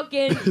 they walk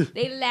in,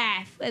 they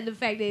laugh at the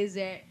fact that he's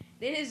there.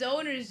 Then his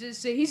owners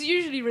just say he's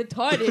usually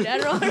retarded. I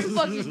don't know how the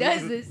fuck he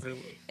does this.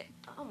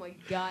 Oh my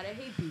god, I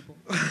hate people.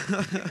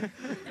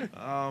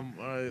 All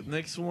right,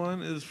 next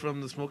one is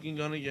from the Smoking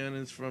Gun again.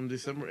 It's from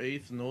December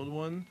 8th, Node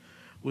 1.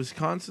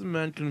 Wisconsin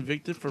man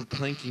convicted for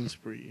planking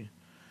spree.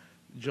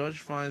 Judge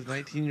finds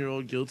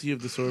 19-year-old guilty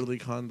of disorderly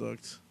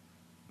conduct.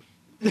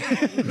 Repeat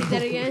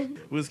that again.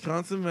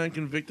 Wisconsin man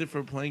convicted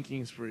for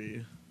planking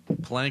spree.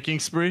 Planking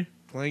spree?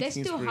 Planking That's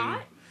still spree.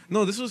 hot?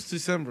 No, this was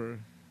December.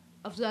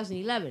 Of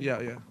 2011.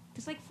 Yeah.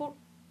 That's like 4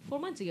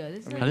 months ago.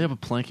 That's How do you not, have a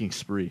planking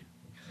spree?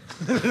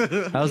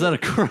 How's that a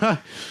crime?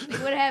 like,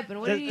 what happened?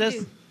 What did he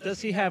do?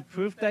 Does he have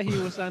proof that he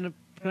was on a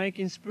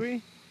planking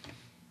spree?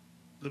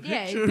 The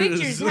Yeah,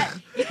 pictures.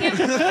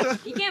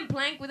 pictures. You can't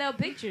plank without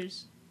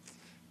pictures.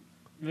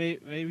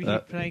 Maybe he Uh,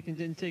 planked and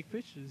didn't take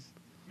pictures.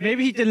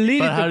 Maybe he deleted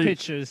But how the do you-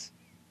 pictures.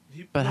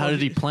 But how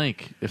did he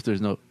plank if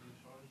there's no...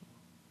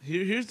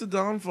 Here's the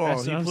downfall.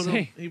 That's what I'm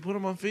saying. He put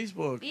him on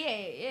Facebook.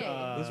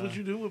 Yeah. That's what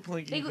you do with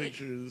planking They-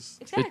 pictures.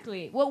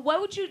 Exactly. Well, why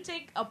would you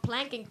take a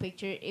planking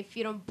picture if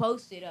you don't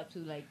post it up to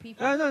like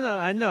people? No.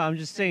 I know. I'm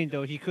just saying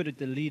though. He could have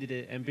deleted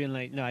it and been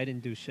like, "No, I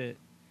didn't do shit."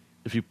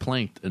 If you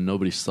planked and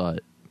nobody saw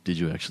it, did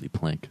you actually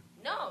plank?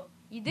 No,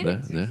 you There,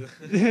 didn't.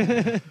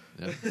 there.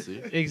 Yeah,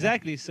 see?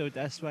 Exactly. So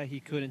that's why he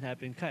couldn't have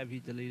been caught if he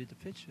deleted the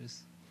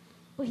pictures.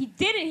 Well, he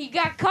didn't. He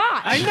got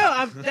caught. I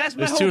know. That's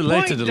my It's whole too late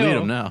point, to delete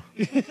though. them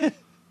now.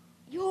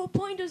 Your whole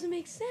point doesn't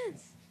make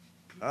sense.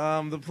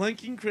 The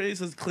planking craze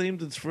has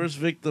claimed its first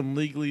victim,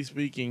 legally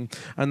speaking.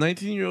 A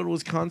 19-year-old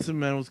Wisconsin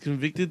man was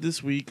convicted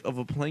this week of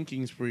a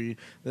planking spree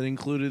that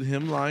included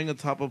him lying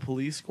atop a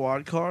police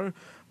squad car,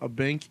 a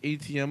bank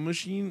ATM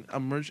machine,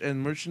 and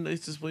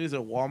merchandise displays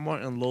at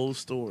Walmart and Lowe's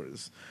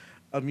stores.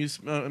 A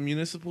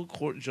municipal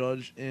court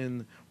judge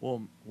in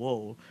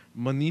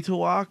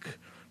Manitowoc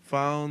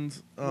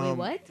found. Wait,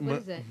 what? What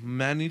is that?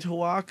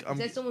 Manitowoc. Is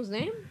that someone's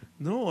name?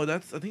 No, I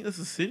think that's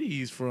the city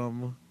he's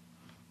from.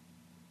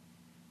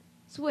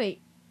 So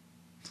wait.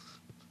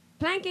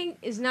 Planking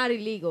is not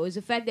illegal. It's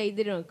the fact that he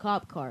did it on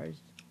cop cars.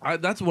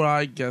 That's what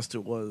I guessed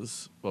it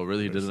was. Well,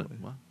 really, he didn't. Personally.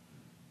 What?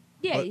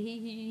 Yeah, But-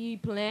 he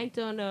planked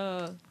on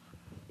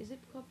Is it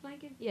called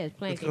planking? Yeah, it's It's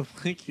planking. called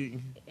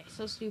planking. It's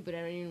so stupid.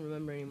 I don't even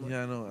remember anymore.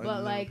 Yeah, I know. I But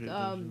never like, paid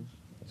attention.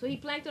 so he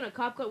planked on a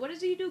cop car. What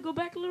does he do? Go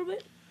back a little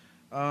bit.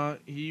 A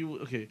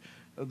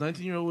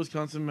 19-year-old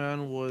Wisconsin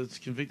man was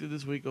convicted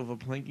this week of a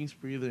planking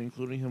spree that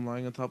included him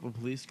lying on top of a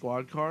police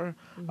squad car,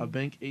 a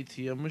bank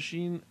ATM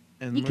machine,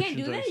 and You can't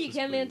do that. You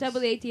can't lay on top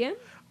of the ATM.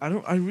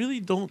 I really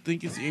don't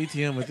think it's the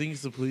ATM. I think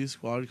it's the police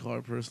squad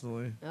car,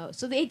 personally. Oh,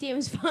 so the ATM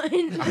is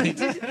fine.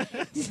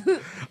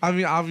 I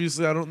mean,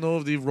 obviously, I don't know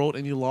if they've wrote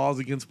any laws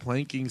against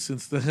planking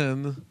since then.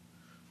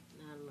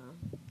 I don't know.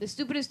 The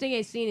stupidest thing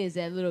I've seen is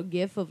that little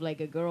gif of like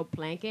a girl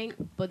planking,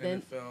 but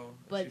then fell.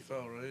 but- She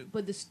fell, right?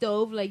 but the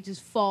stove like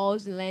just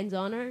falls and lands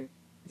on her.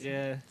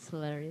 Yeah. It's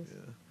hilarious.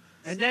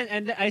 And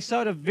then I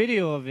saw the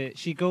video of it.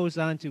 She goes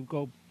on to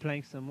go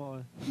plank some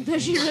more.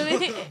 Does she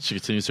really? She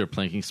continues her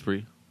planking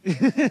spree. She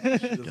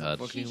doesn't God.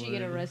 fucking She should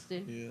get learn.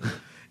 arrested. Yeah.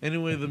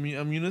 Anyway,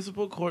 a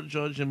municipal court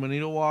judge in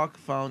Manitowoc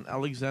found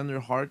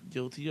Alexander Hart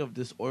guilty of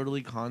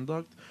disorderly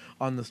conduct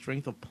on the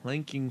strength of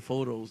planking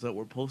photos that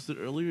were posted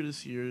earlier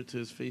this year to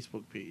his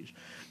Facebook page,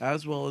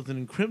 as well as an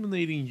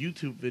incriminating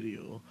YouTube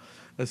video.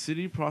 A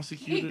city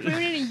prosecutor...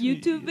 Incriminating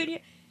YouTube video.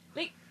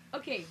 Like,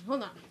 okay,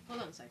 hold on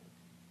a second.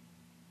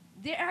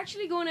 They're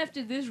actually going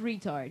after this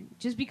retard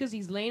just because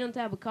he's laying on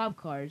top of cop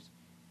cars,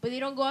 but they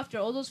don't go after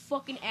all those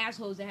fucking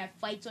assholes that have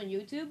fights on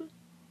YouTube.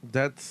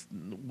 That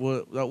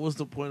was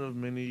the point of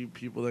many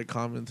people that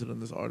commented on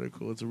this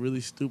article. It's a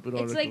really stupid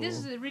article. It's like this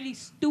is a really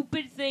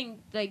stupid thing,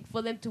 like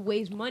for them to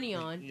waste money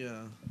on.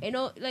 Yeah. You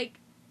know, like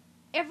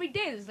every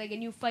day there's like a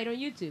new fight on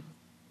YouTube.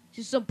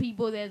 Just some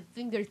people that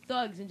think they're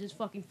thugs and just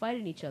fucking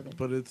fighting each other.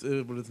 But it's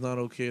not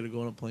okay to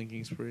go on a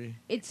planking spree.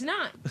 It's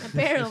not,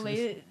 apparently.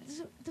 It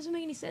doesn't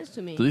make any sense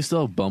to me. Do they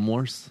still have bum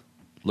wars?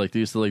 Like, they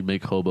used to, like,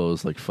 make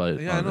hobos, like, fight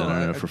Yeah, I on the know,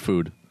 internet I- for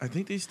food. I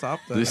think they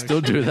stopped that. Do they still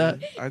actually. do that?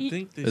 I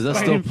think they Is that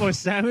stopped. still- Fighting for a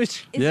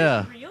sandwich. Is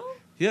Yeah. this real?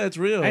 Yeah, it's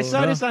real. I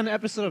saw Yeah. this on an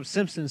episode of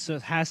Simpsons, so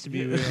it has to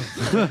be real.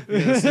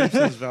 Yeah,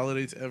 Simpsons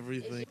validates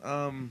everything.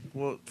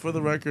 Well, for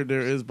the record,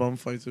 there is bum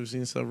fights. I've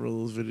seen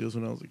several of those videos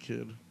when I was a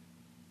kid.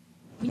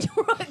 When you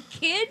were a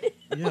kid?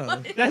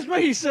 Yeah. That's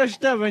why he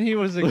searched up when he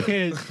was a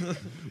kid.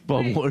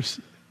 Bum Wait. wars?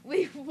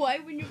 Wait, why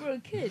when you were a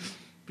kid?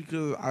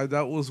 Because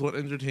that was what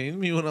entertained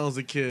me when I was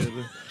a kid.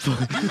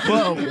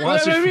 Well,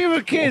 watch When it. we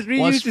were kids, we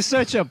watch- used to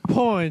search up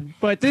porn,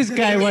 but this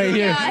guy right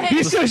here, Yeah.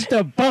 he searched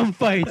up bum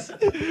fights.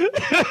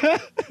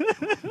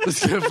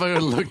 This guy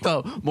fucking looked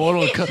up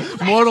Mortal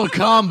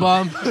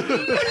Kombat.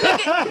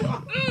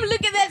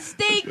 Look at that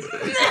steak!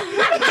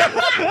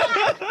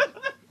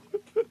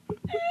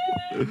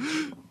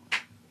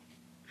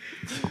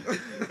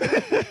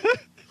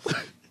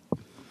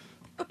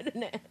 What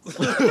an ass.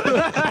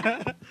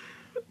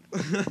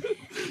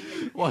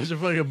 Watch your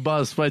fucking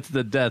boss fight to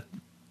the death.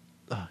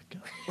 Oh,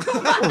 God.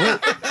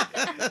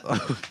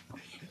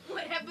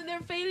 What happened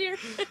there, failure?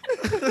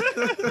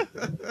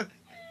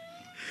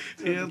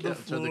 He had the Turn the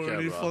floor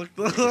and he camera off. fucked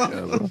up.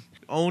 Yeah, bro.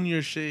 own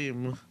your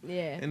shame.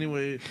 Yeah.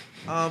 Anyway,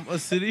 a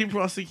city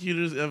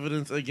prosecutor's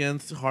evidence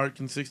against Hart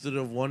consisted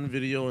of 1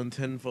 video and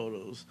 10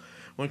 photos.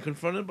 When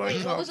confronted by Wait,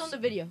 cops, what was on the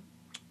video?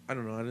 I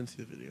don't know. I didn't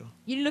see the video.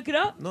 You didn't look it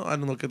up? No, I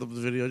didn't look at the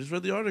video. I just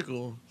read the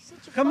article.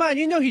 Come on,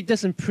 you know he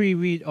doesn't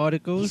pre-read He's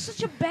articles.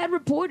 such a bad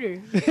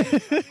reporter.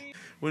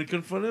 When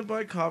confronted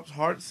by cops,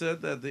 Hart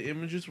said that the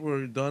images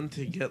were done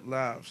to get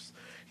laughs.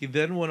 He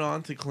then went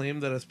on to claim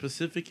that a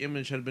specific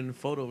image had been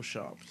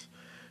photoshopped.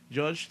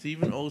 Judge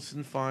Stephen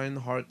Olson fined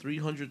Hart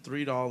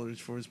 $303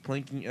 for his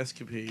planking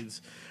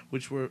escapades,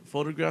 which were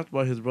photographed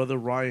by his brother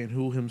Ryan,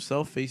 who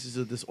himself faces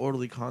a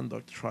disorderly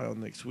conduct trial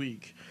next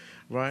week.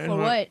 Ryan For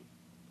Hart, what?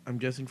 I'm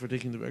guessing for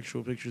taking the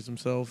actual pictures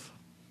himself.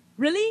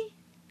 Really?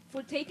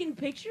 For taking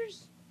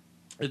pictures?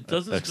 It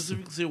doesn't Ex-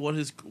 specifically say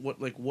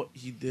what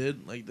he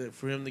did, like that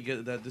for him to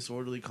get that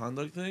disorderly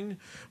conduct thing,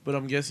 but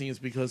I'm guessing it's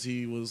because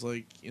he was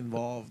like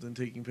involved in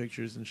taking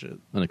pictures and shit.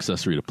 An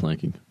accessory to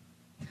planking.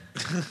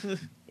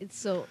 It's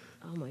so.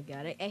 Oh my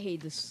god, I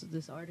hate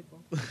this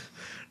article.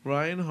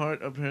 Ryan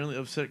Hart apparently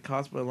upset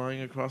cops by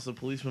lying across the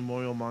police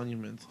memorial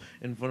monument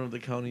in front of the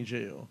county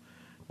jail.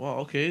 Wow,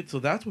 okay, so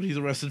that's what he's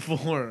arrested for.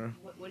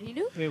 What did he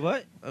do? Wait,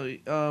 what?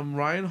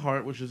 Ryan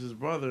Hart, which is his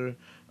brother,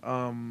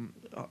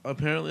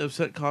 apparently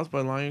upset cops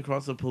by lying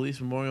across the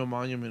police memorial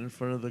monument in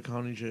front of the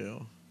county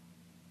jail.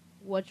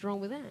 What's wrong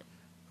with that?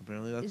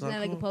 Apparently that's Isn't not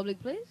that cool. like a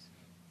public place?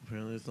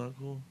 Apparently it's not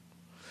cool.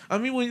 I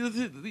mean, if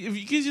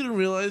you guys didn't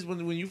realize, when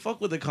you fuck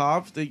with the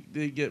cops, they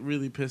get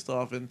really pissed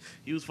off, and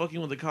he was fucking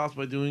with the cops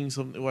by doing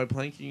something, by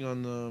planking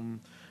on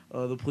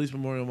the police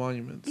memorial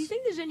monuments. Do you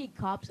think there's any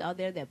cops out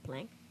there that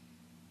plank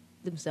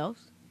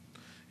themselves?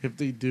 If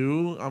they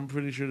do, I'm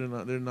pretty sure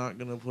they're not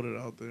gonna put it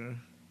out there.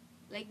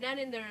 Like not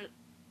in their.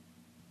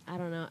 I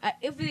don't know.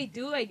 If they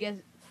do, I guess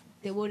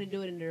they wouldn't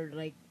do it in their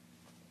like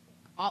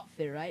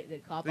outfit, right? The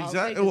cop outfit.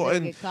 Exactly. 'Cause Well, they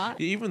and get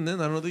caught. even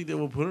then, I don't think they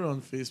will put it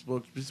on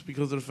Facebook just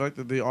because of the fact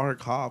that they are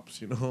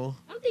cops. You know,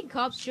 I don't think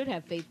cops should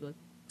have Facebook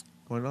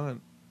why not?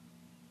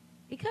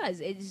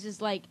 because it's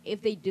just like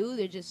if they do,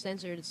 they're just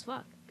censored as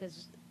fuck.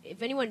 Because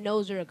if anyone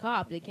knows they're a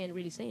cop, they can't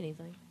really say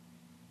anything.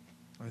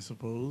 I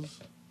suppose.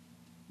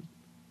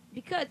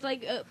 Because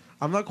like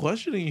I'm not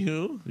questioning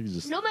you. You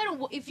just no matter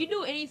what, if you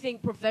do anything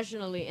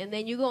professionally and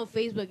then you go on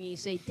Facebook and you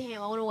say, "Damn,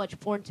 I want to watch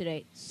porn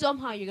today,"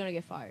 somehow you're gonna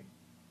get fired.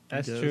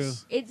 That's guess. true.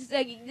 It's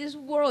like this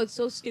world is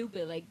so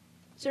stupid. Like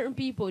certain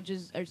people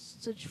just are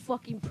such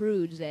fucking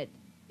prudes that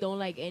don't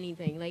like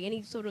anything, like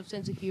any sort of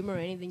sense of humor or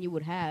anything you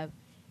would have.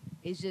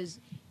 It's just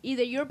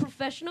either you're a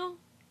professional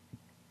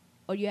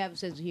or you have a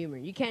sense of humor.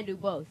 You can't do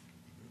both.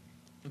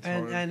 It's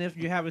hard. And if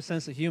you have a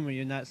sense of humor,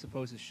 you're not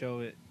supposed to show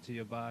it to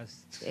your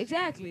boss.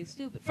 Exactly, it's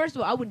stupid. First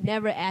of all, I would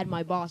never add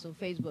my boss on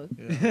Facebook.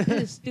 Yeah. This is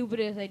the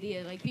stupidest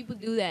idea. Like people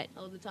do that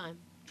all the time.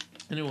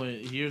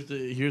 Anyway, here's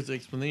the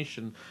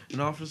explanation. An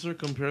officer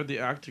compared the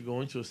act to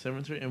going to a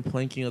cemetery and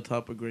planking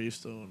atop a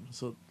gravestone.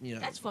 So yeah,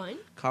 That's fine.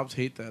 cops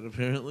hate that.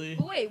 Apparently,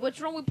 But wait,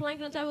 what's wrong with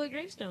planking on top of a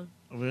gravestone?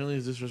 apparently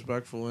it's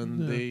disrespectful,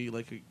 and Yeah. they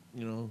like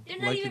They're not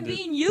even likened it.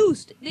 being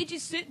used. They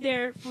just sit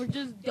there for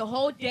just the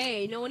whole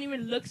day. No one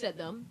even looks at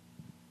them.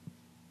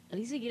 At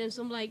least they give them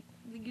someone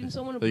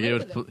to They play gave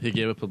with it, them. he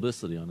gave it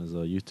publicity on his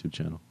YouTube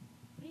channel.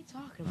 What are you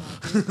talking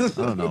about? dude?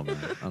 I don't know, man.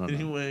 I don't know.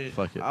 Anyway,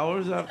 Fuck it.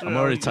 hours after I'm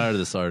already Ale- tired of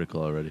this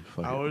article already.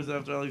 Fuck it. Hours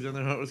after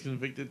Alexander Hart was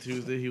convicted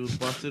Tuesday, he was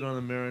busted on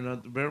a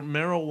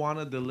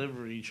marijuana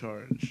delivery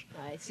charge.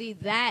 Alright, see,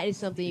 that is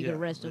something you Yeah, can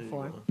arrest there him you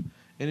for. go.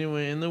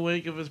 Anyway, in the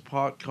wake of his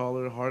pot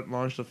collar, Hart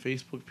launched a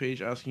Facebook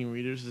page asking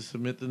readers to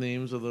submit the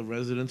names of the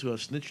residents who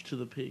have snitched to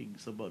the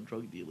pigs about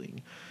drug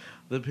dealing.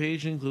 The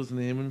page includes the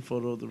name and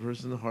photo of the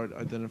person Hart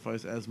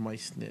identifies as my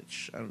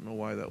snitch. I don't know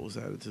why that was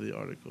added to the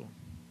article.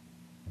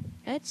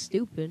 That's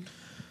stupid.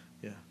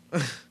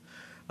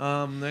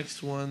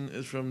 Next one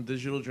is from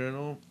Digital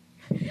Journal.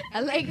 I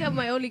like how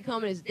my only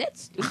comment is,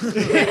 that's stupid.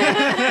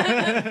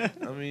 I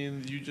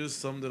mean, you just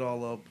summed it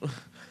all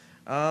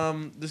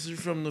up. This is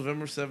from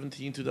November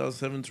 17,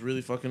 2007. It's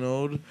really fucking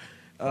old.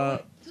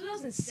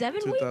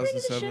 2007? What are you bringing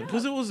this 2007. shit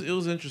Because up? it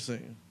was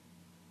interesting.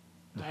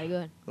 Alright, go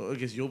ahead. Oh, I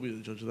guess you'll be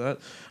the judge of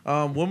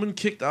that. Woman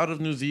kicked out of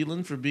New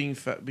Zealand for being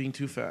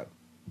too fat.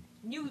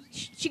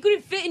 She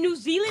couldn't fit in New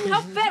Zealand?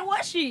 How fat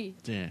was she?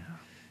 Damn.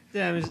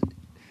 Damn,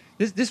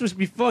 this was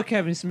before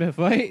Kevin Smith,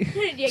 right?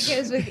 yeah,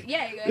 go ahead.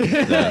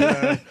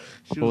 Yeah,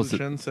 she What was was a it?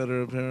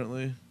 trendsetter,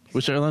 apparently.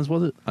 Which airlines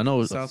was it? I know it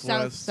was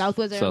Southwest.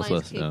 Southwest Airlines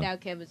Southwest, kicked yeah.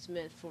 out Kevin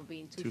Smith for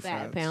being too Too fat,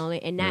 fat.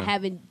 apparently, and not Yeah.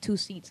 having 2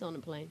 seats on the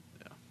plane.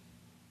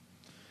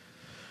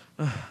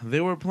 They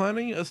were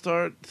planning to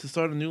start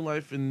a new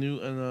life in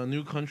a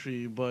new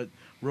country, but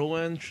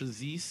Rowan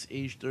Trezise,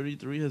 age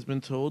 33, has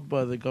been told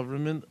by the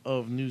government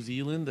of New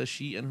Zealand that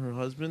she and her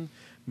husband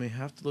may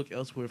have to look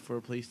elsewhere for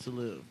a place to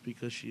live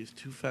because she is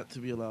too fat to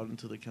be allowed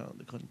into the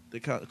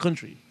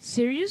country.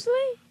 Seriously?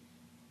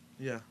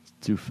 Yeah.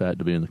 too fat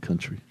to be in the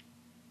country.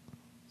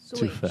 So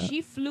Too wait, fat.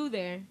 she flew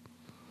there.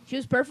 She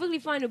was perfectly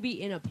fine to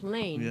be in a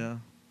plane. Yeah.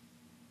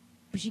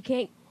 But she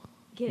can't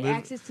get Live-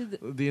 access to the...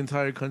 The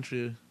entire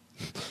country.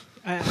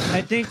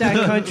 I think that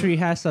country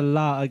has a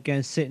law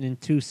against sitting in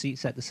 2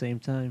 seats at the same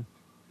time.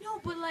 No,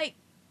 but like,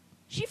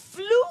 she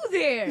flew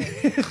there.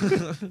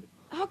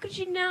 How could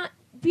she not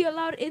be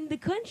allowed in the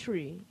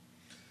country?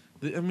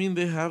 I mean,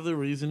 they have the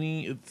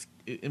reasoning.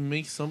 It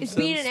makes some Is sense.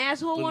 being an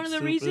asshole but one it's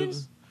of the stupid.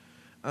 reasons?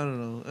 I don't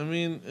know. I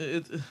mean,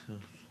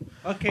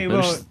 Okay, Maybe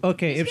well, she's-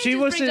 okay. This If man she just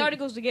brings wasn't,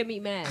 articles to get me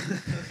mad. if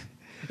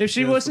she That's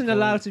the wasn't point.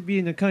 allowed to be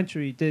in the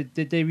country, did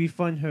they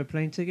refund her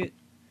plane ticket?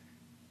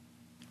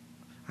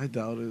 I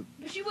doubt it.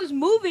 But she was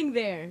moving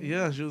there.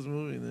 Yeah, she was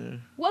moving there.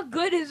 What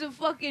good is a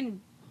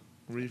fucking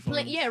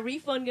Refund.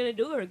 refund gonna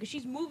do her? Because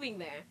she's moving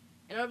there,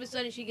 and all of a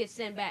sudden she gets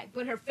sent back.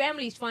 But her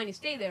family's fine to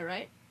stay there,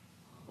 right?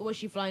 Or was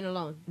she flying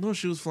alone? No,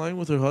 she was flying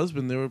with her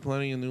husband. They were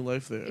planning a new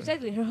life there.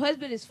 Exactly. Her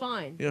husband is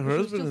fine. Yeah, but her she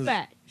husband was too is.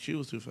 fat. She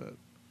was too fat.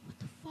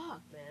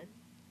 Fuck, man.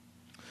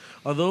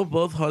 Although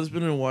both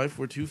husband and wife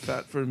were too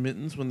fat for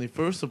admittance when they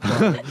first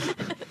applied,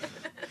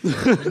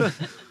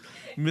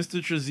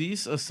 Mr.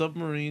 Trezise, a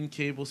submarine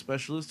cable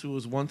specialist who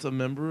was once a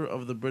member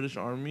of the British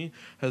Army,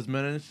 has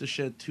managed to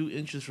shed 2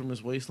 inches from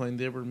his waistline,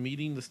 thereby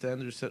meeting the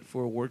standards set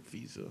for a work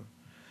visa.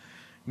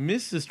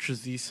 Mrs.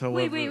 Trezise,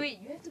 however... Wait.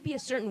 You have to be a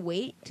certain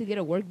weight to get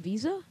a work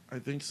visa? I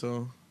think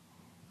so.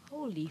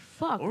 Holy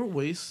fuck. Or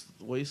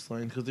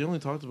waistline, because they only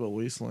talked about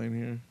waistline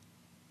here.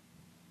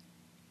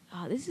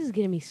 Oh, this is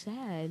getting me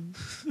sad.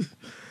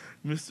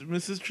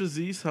 Mrs.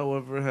 Trezise,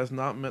 however, has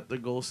not met the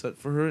goal set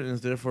for her and is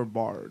therefore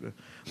barred.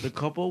 The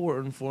couple were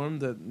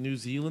informed that New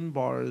Zealand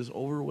bars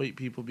overweight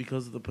people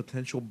because of the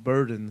potential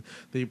burden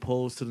they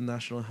pose to the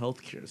national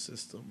healthcare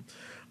system.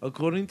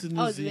 According to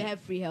New Oh, do they Zealand...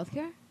 have free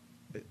healthcare?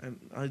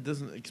 It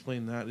doesn't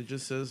explain that. It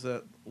just says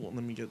that... Well,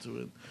 let me get to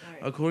it. All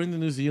right. According to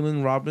New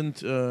Zealand, Robin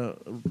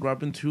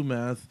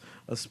Tumath,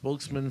 a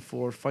spokesman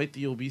for Fight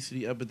the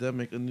Obesity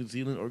Epidemic, a New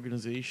Zealand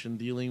organization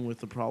dealing with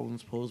the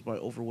problems posed by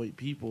overweight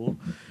people,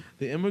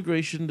 the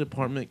immigration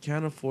department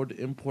can't afford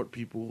to import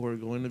people who are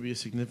going to be a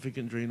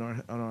significant drain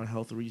on our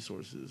health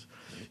resources.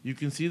 You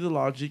can see the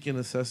logic in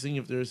assessing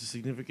if there is a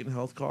significant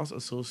health cost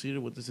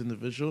associated with this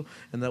individual,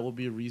 and that will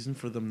be a reason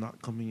for them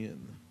not coming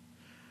in.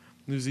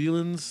 New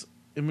Zealand's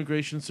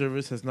Immigration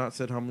Service has not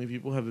said how many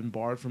people have been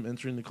barred from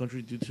entering the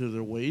country due to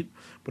their weight,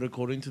 but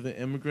according to the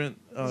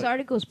This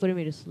article is putting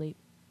me to sleep.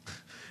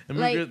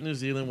 Immigrant New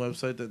Zealand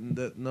website,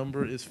 that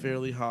number is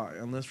fairly high.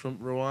 Unless from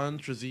Rowan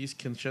Trezise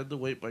can shed the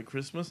weight by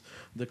Christmas,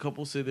 the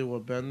couple say they will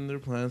abandon their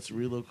plans to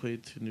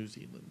relocate to New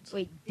Zealand.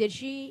 Wait, did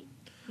she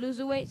lose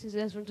the weight since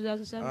that's from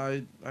 2007?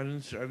 I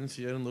didn't see.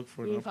 I didn't look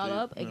for You an didn't follow update,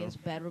 up? I no. guess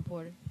bad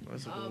reporter. I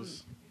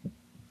suppose.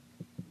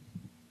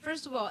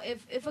 First of all,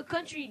 if a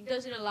country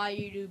doesn't allow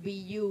you to be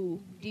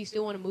you, do you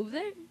still want to move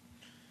there?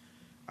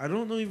 I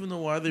don't even know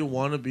why they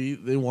want to be.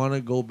 They want to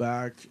go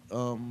back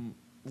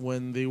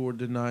when they were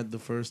denied the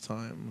first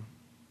time.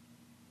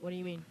 What do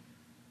you mean?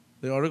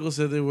 The article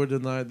said they were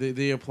denied.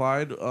 They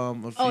applied a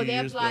few Oh, they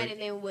years applied back.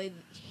 and then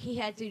he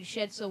had to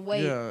shed some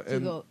weight Yeah, to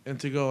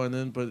go. and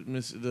then but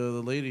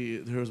the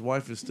lady, her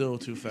wife is still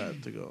too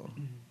fat to go.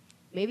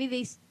 Maybe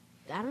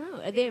I don't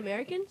know. Are they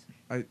Americans?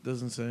 It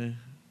doesn't say.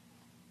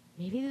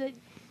 Maybe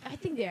I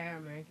think they are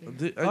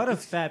Americans. A lot of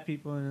fat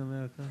people in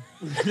America.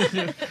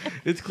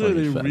 It's clear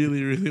they Fucking fat.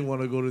 really, really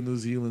want to go to New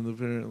Zealand.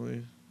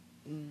 Apparently,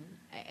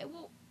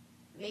 Well,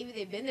 maybe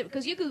they've been there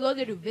because you could go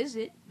there to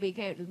visit, but you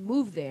can't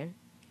move there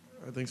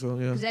I think so.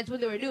 Yeah. because that's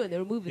what they were doing. They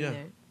were moving Yeah.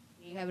 there.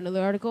 You have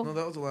another article? No,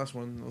 that was the last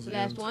one. That was the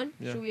Last end. one.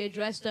 Yeah. Should we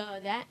address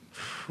that?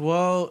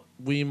 Well,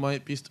 we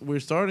might be.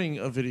 We're starting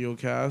a video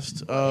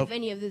cast. If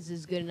any of this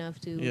is good enough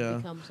to Yeah,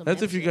 become some.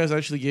 that's if you episode. guys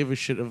actually gave a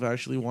shit of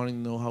actually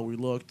wanting to know how we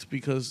looked,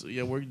 because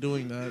yeah, we're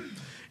doing that.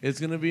 It's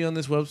gonna be on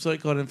this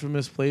website called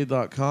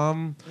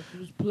infamousplay.com.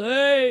 Just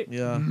play.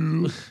 Yeah.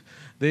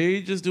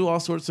 They just do all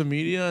sorts of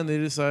media, and they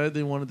decided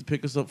they wanted to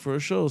pick us up for a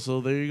show.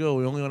 So there you go.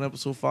 We're only on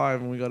episode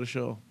 5, and we got a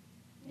show.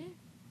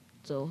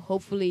 So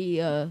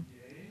hopefully,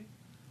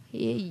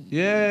 Yay.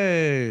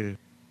 Yay! All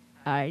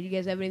right, you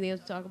guys have anything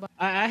else to talk about?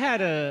 I had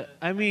a.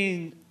 I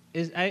mean,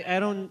 I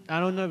don't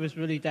know if it's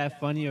really that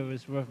funny or if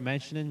it's worth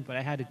mentioning, but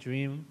I had a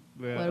dream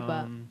where What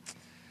about?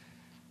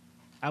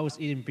 I was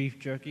eating beef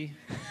jerky.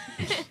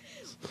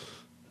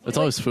 It's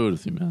always food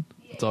with you, man.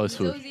 It's always He's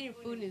food. always eating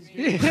food in his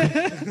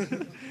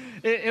dream.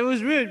 It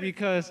was weird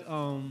because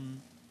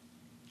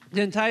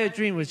the entire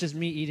dream was just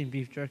me eating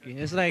beef jerky.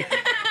 It's like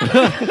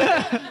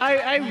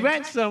I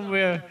went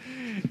somewhere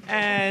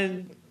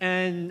and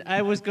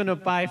I was gonna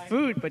buy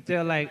food, but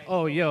they're like,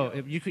 "Oh, yo,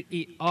 if you could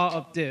eat all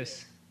of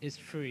this, it's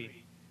free."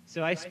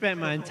 So I spent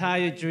my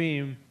entire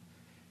dream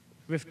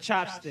with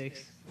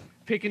chopsticks,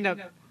 picking up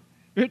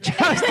with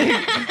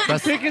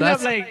chopsticks, picking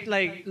up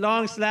like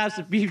long slabs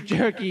of beef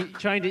jerky,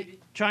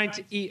 trying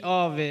to eat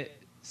all of it.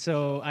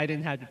 So I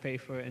didn't have to pay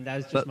for it, and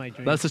that's just my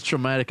dream. That's a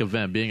traumatic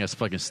event, being a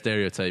fucking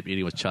stereotype,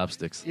 eating with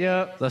chopsticks.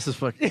 Yeah. That's just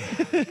fucking.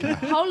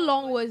 How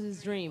long was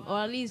his dream, or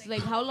at least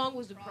like how long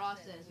was the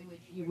process in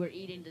which you were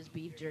eating this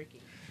beef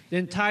jerky? The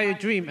entire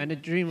dream, and the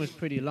dream was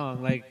pretty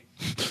long. Like,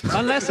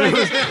 unless I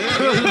was,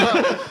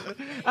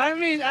 I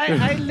mean,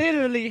 I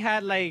literally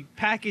had like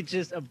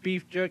packages of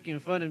beef jerky in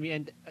front of me,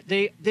 and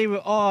they were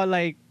all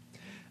like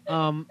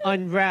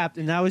unwrapped,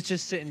 and I was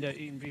just sitting there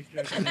eating beef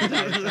jerky the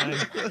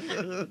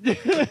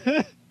entire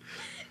time.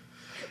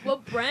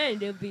 What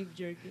brand of beef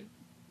jerky?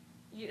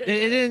 You don't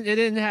It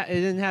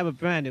didn't have a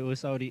brand. It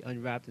was already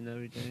unwrapped and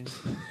everything.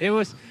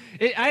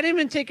 I didn't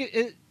even take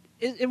it.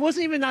 It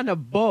wasn't even on a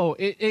bowl.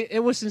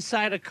 It was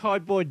inside a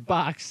cardboard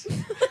box.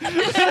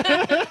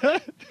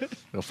 A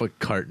fucking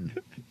carton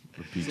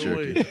of beef So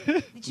jerky.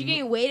 wait. Did you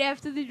gain weight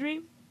after the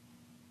dream?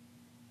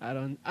 I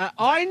don't. All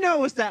I know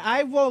was that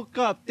I woke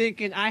up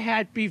thinking I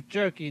had beef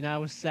jerky and I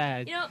was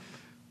sad. You know,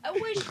 I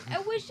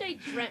wish I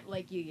dreamt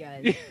like you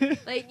guys.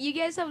 Like you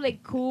guys have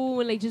like cool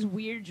and like just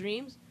weird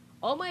dreams.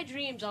 All my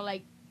dreams are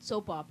like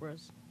soap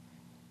operas.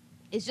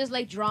 It's just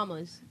like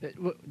dramas.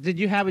 Did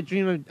you have a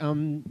dream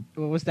of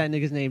what was that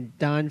nigga's name?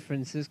 Don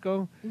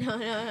Francisco? No.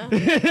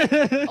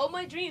 All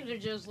my dreams are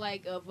just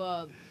like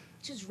of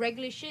just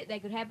regular shit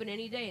that could happen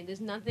any day, and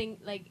there's nothing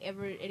like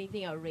ever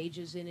anything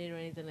outrageous in it or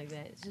anything like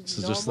that. It's just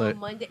So normal just like-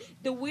 Monday.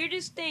 The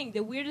weirdest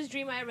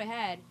dream I ever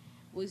had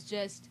was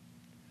just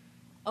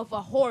of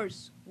a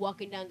horse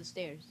walking down the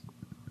stairs.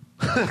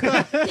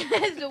 That's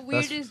the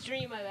weirdest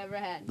dream I've ever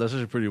had. That's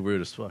actually pretty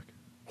weird as fuck.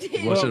 Is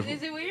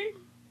it- it weird?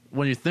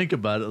 When you think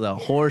about it, that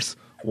horse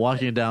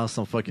walking down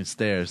some fucking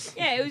stairs.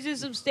 Yeah, it was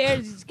just some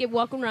stairs. You just kept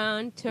walking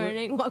around,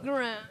 turning, walking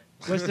around.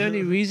 Was there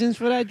any reasons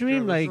for that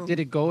dream? Yeah, Like,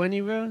 did it go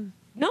anywhere?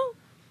 No.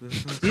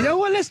 You know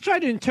what? Let's try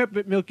to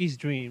interpret Milky's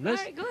dream. All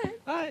Let's. right, go ahead.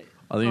 All right.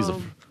 I think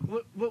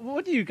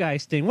What do you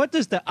guys think? What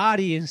does the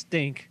audience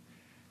think?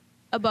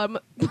 About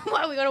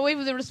what are we gonna wait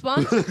for the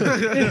response?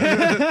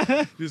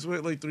 Just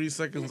wait like 3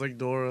 seconds, like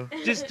Dora.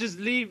 Just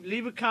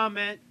leave a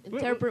comment.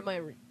 Interpret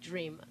my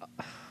dream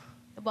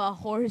about a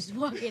horse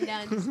walking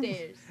down the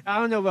stairs. I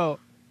don't know. Well,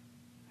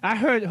 I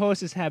heard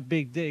horses have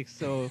big dicks,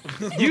 so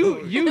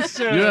you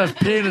sir, you have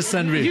penis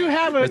envy. you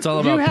have a It's all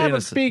about you have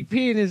penis. a big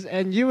penis,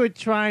 and you were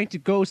trying to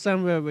go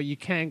somewhere where you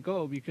can't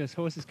go because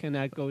horses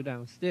cannot go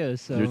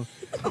downstairs. So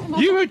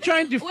you were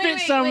trying to fit Wait,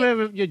 somewhere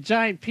with your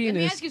giant Let me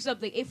penis. ask you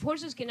something. If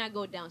horses cannot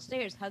go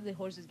downstairs, how do the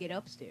horses get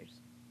upstairs?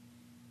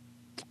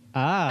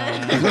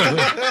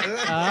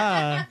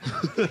 Ah.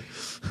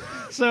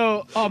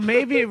 So, or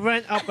maybe it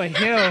went up a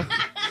hill,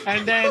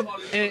 and then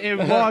it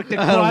walked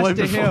across went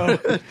the hill,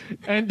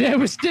 and there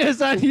were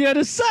stairs on the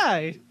other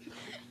side.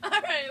 All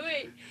right,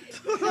 wait.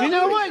 You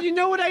know what? You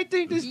know what I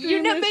think this You're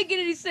dream not is? making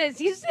any sense.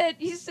 You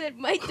said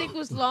my dick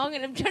was long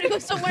and I'm trying to go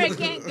somewhere I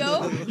can't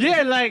go.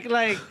 Yeah, like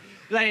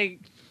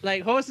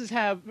horses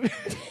have. You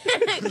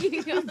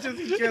know?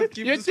 Just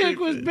keep Your this dick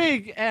was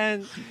straight.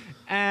 big,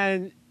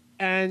 and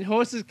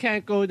horses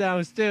can't go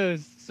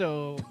downstairs.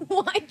 So,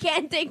 Why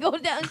can't they go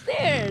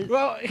downstairs?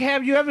 well,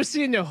 have you ever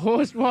seen a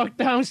horse walk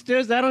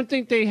downstairs? I don't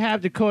think they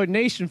have the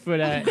coordination for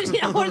that. Did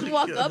a horse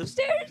walk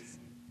upstairs?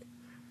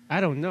 I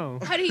don't know.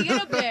 How do you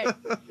get up there?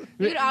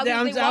 You could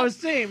obviously I walk. was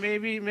saying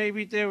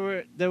maybe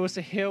there was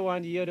a hill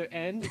on the other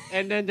end,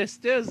 and then there's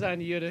stairs on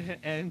the other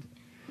end.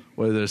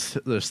 Where there's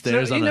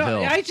stairs So, on you the know,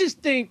 hill. I just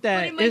think But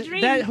that in my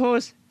dream- that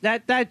horse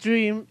that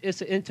dream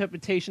is an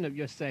interpretation of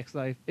your sex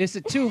life. Is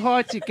it too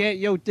hard to get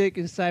your dick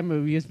inside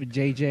Maria's for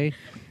JJ?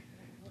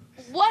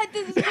 What?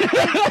 This is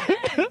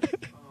not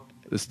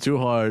It's too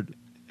hard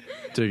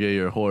to get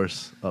your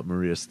horse up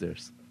Maria's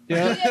stairs.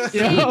 Yeah, guys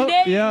yeah, seen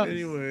this? yeah.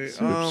 Anyway, Oops.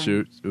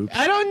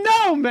 I don't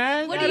know,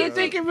 man. What do I you don't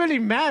think it really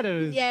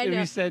matters. Yeah, I if know.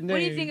 you said What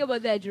do you name. think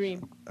about that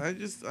dream? I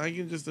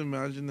can just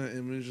imagine that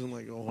image in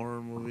like a horror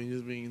movie,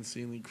 just being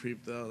insanely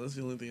creeped out. That's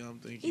the only thing I'm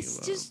thinking It's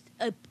about. just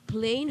a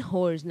plain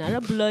horse, not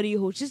a bloody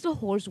horse. Just a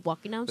horse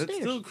walking That's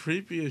downstairs. still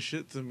creepy as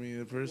shit to me.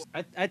 The person.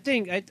 I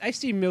think I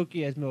see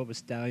Milky as more of a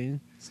stallion.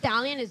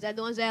 Stallion, is that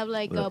the ones that have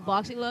like Yeah.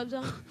 boxing gloves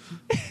on?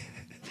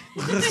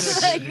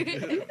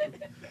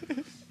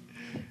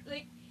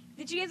 like,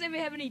 did you guys ever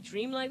have any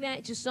dream like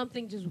that? Just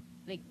something just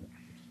like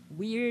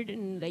weird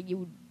and like you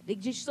would like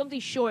just something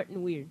short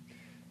and weird.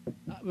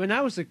 When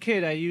I was a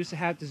kid, I used to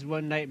have this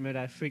one nightmare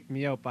that freaked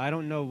me out, but I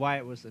don't know why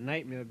it was a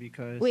nightmare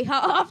because Wait, how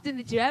often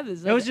did you have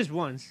this? it was just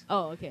once.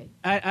 Oh, okay.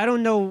 I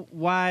don't know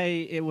why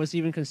it was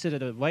even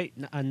considered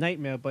a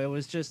nightmare, but it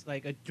was just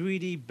like a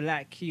 3D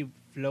black cube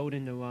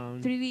floating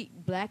around. 3D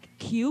black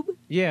cube.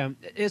 Yeah,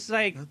 it's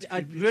like That's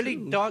a creepy really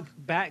too. dark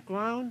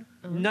background.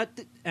 Uh-huh.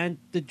 And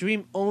the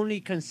dream only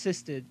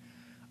consisted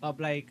of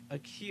like a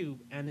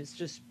cube, and it's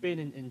just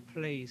spinning in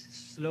place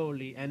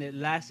slowly, and it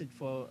lasted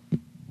for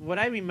what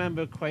I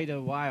remember quite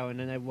a while, and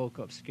then I woke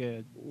up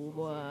scared.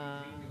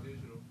 Wow.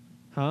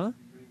 Huh?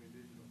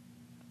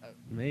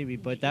 Maybe,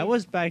 but that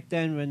was back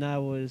then when I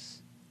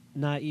was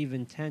not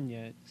even 10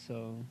 yet.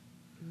 So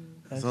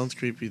that's- Sounds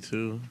creepy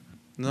too.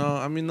 No,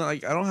 I mean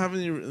like I don't have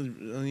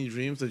any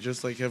dreams that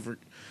just like that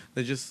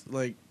just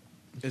like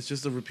it's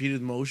just a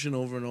repeated motion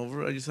over and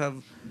over. I just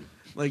have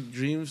like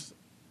dreams.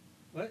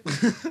 What?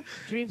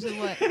 Dreams of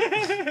what?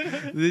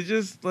 They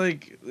just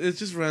like it's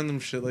just random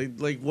shit.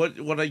 Like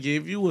what I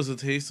gave you was a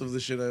taste of the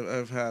shit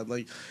I've had.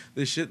 Like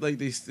the shit like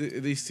they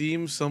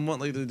seem somewhat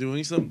like they're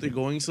doing something, they're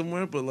going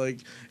somewhere, but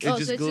like it Oh, so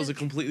just it's goes just- a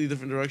completely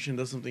different direction,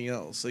 does something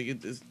else. Like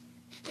it's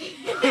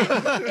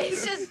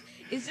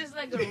it's just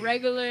like a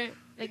regular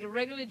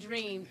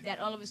dream that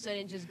all of a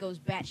sudden just goes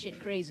batshit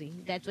crazy.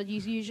 That's what you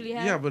usually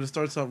have. yeah, but it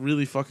starts out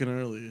really fucking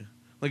early.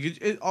 Like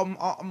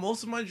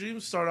most of my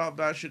dreams start out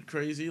batshit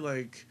crazy,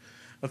 like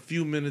a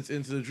few minutes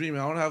into the dream. I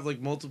don't have like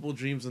multiple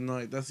dreams a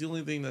night. That's the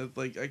only thing that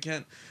like I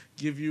can't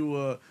give you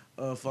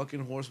a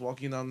fucking horse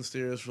walking down the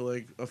stairs for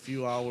like a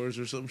few hours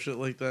or some shit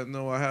like that.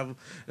 No, I have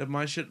if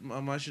my shit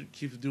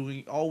keeps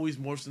doing always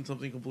morphs into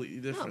something completely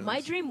No, different.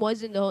 my dream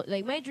wasn't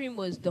my dream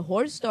was the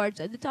horse starts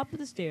at the top of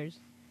the stairs.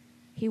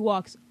 He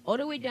walks all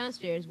the way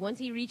downstairs. Once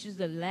he reaches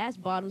the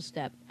last bottom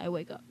step, I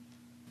wake up.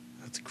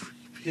 That's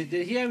creepy.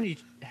 Did he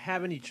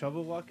have any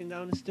trouble walking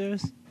down the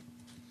stairs?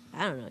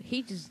 I don't know.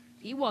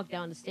 He walked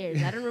down the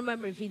stairs. I don't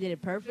remember if he did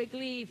it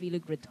perfectly, if he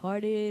looked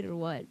retarded or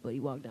what, but he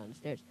walked down the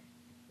stairs.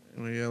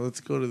 Well, yeah, let's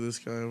go to this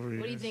guy over here.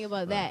 What do you think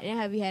about that? And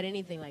have you had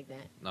anything like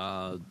that?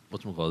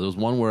 Whatchamacallit? There was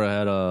one where I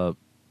had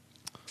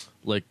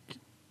like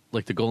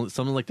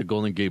the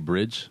Golden Gate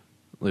Bridge.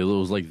 Like, it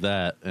was like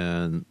that,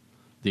 and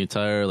the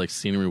entire like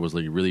scenery was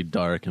like really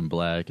dark and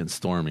black and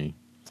stormy,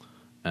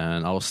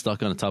 and I was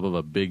stuck on the top of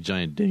a big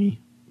giant dinghy.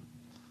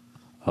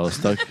 I was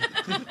stuck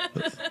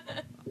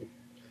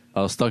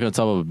on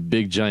top of a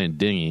big giant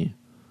dinghy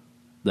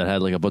that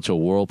had like a bunch of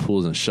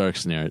whirlpools and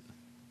sharks near it,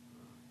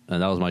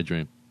 and that was my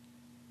dream.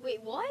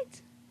 Wait,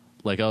 what?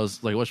 Like I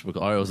was like, it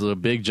was a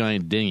big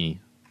giant dinghy,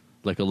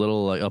 like a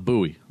little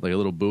buoy.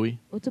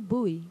 What's a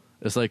buoy?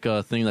 It's like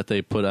a thing that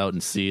they put out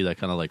in sea that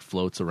kind of like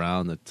floats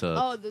around. That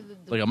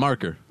like a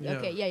marker. Yeah.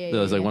 Okay, yeah. It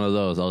was like one of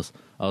those.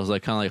 I was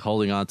like kind of like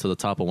holding on to the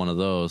top of one of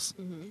those,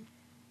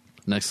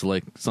 next to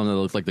like something that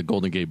looked like the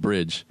Golden Gate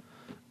Bridge,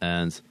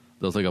 and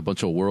there was like a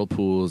bunch of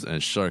whirlpools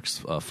and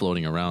sharks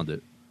floating around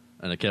it,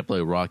 and it kept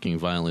like rocking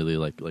violently,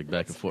 like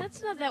back and forth.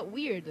 That's not that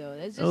weird though.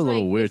 That's just That was a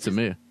little like, weird it's to just-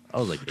 me. I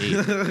was like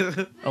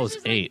 8. I was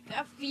just 8. Like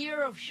a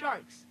fear of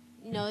sharks.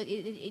 You know,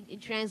 it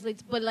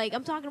translates, but like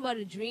I'm talking about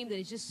a dream that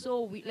is just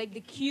so weird, like the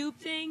cube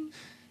thing,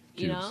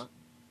 you Cubes. know,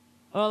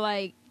 or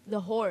like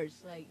the horse.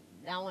 Like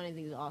that one, I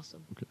think is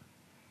awesome. Okay.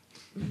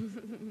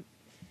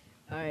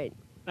 All right,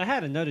 I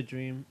had another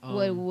dream.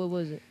 what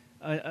was it?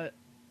 I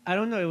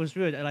don't know. It was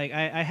weird. Like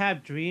I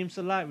have dreams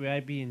a lot where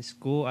I'd be in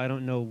school. I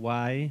don't know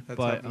why, That's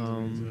but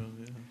happened to me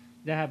too. Yeah.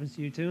 that happens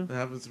to you too. That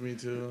happens to me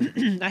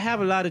too. I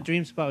have a lot of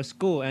dreams about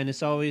school, and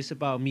it's always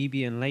about me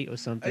being late or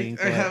something.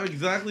 I have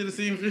exactly the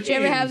same dreams. Did you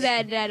ever have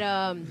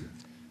that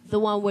the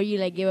one where you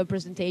like give a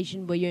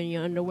presentation but you're in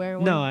your underwear?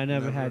 One? No, I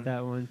never Never. had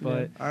that one.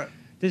 But I,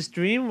 this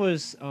dream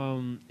was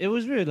it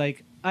was weird.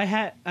 Like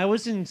I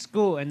was in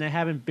school and I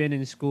haven't been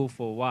in school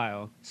for a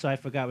while, so I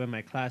forgot where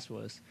my class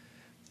was.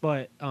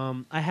 But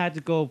I had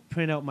to go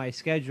print out my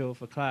schedule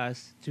for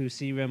class to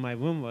see where my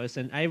room was,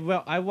 and I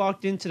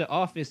walked into the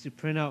office to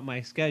print out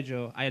my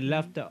schedule. I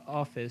left the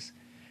office,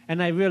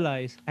 and I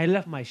realized I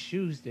left my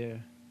shoes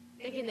there.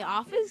 Like in the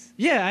office?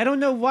 Yeah, I don't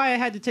know why I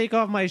had to take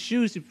off my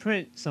shoes to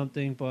print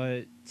something,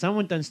 but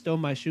someone done stole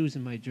my shoes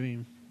in my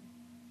dream.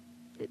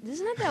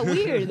 Isn't that that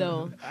weird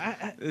though?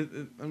 I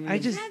mean, I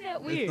just- It's not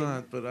that weird. It's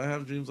not, but I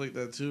have dreams like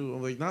that too.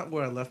 Like not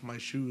where I left my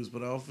shoes,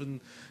 but I often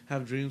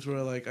have dreams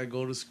where like I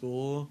go to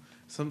school.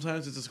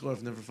 Sometimes it's a school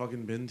I've never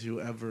fucking been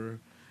to ever,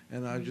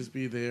 and I'd just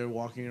be there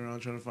walking around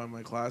trying to find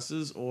my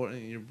classes,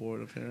 and you're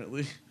bored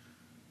apparently.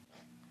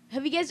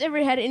 Have you guys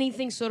ever had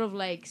anything sort of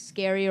like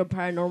scary or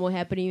paranormal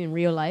happening in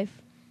real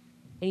life?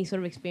 Any sort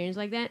of experience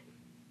like that?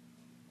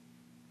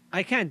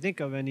 I can't think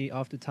of any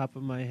off the top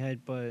of my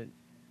head, but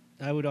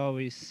I would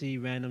always see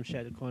random shit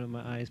at the corner of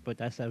my eyes, but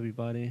that's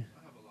everybody.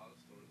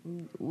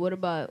 What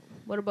about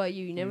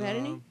you? You never had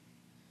any? No.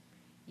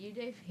 You,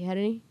 Dave? You had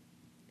any?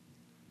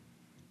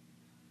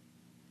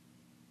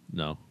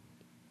 No.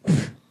 All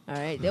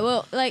right.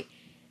 Well, like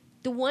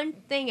the one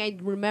thing I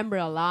remember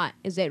a lot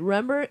is that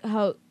remember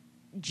how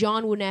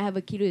John would not have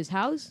a key to his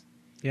house,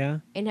 Yeah?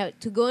 and how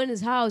to go in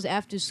his house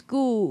after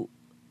school,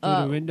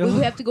 Through the window? we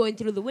would have to go in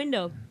through the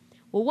window.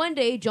 Well, one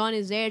day John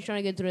is there trying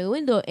to get through the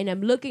window, and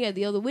I'm looking at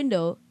the other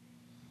window,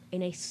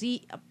 and I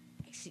see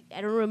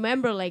I don't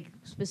remember like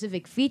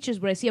specific features,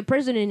 but I see a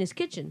person in his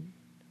kitchen.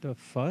 The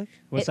fuck?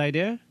 Was I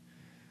there?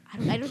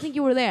 I don't think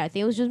you were there. I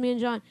think it was just me and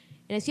John.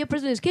 And I see a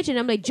person in his kitchen.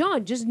 I'm like,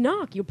 John, just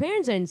knock. Your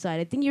parents are inside.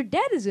 I think your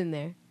dad is in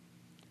there.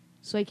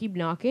 So I keep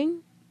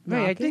knocking.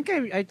 Right,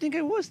 knocking. I think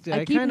I was there. I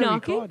I keep kind of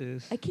knocking. recall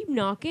this. I keep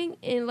knocking,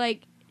 and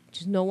like,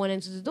 just no one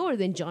answers the door.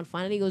 Then John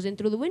finally goes in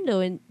through the window,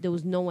 and there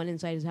was no one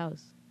inside his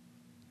house.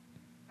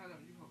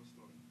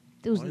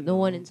 There was I no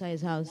one know. inside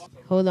his house.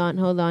 Hold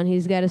on.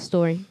 He's got a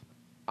story.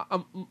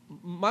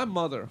 My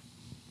mother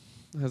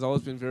has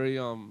always been very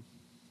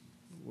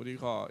what do you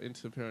call it?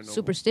 Into paranormal.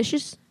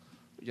 Superstitious?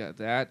 Yeah,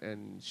 that,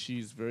 and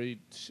she's very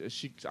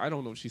she. I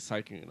don't know if she's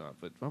psychic or not,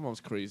 but my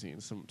mom's crazy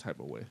in some type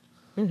of way.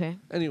 Okay.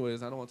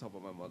 Anyways, I don't want to talk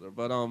about my mother,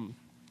 but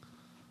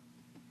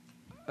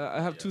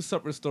I have two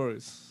separate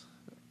stories.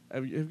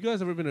 Have you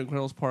guys ever been to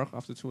Reynolds Park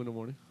after 2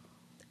 a.m?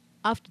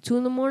 After 2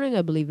 a.m,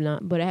 I believe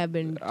not, but I have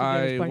been. To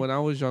Greenwich Park. When I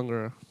was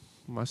younger,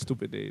 my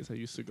stupid days, I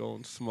used to go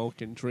and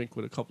smoke and drink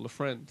with a couple of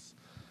friends.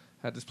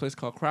 Had this place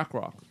called Crack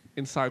Rock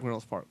inside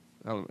Reynolds Park.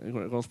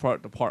 Reynolds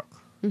Park, the park.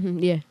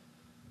 Yeah.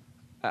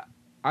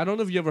 I don't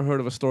know if you ever heard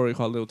of a story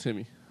called Little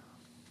Timmy.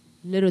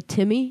 Little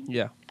Timmy?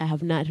 Yeah. I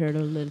have not heard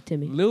of Little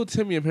Timmy. Little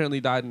Timmy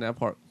apparently died in that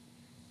park.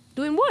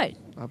 Doing what?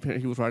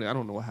 Apparently, he was riding. I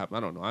don't know what happened. I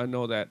don't know. I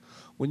know that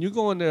when you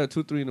go in there at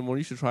 2, 3 in the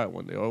morning, you should try it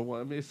one day. Or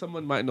I mean,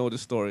 someone might know the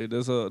story.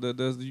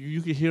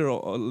 You can hear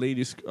a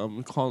lady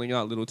calling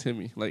out little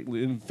Timmy, like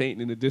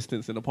fainting in the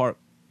distance in the park.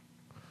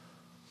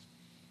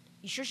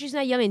 You sure she's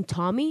not yelling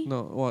Tommy?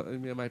 No, well, I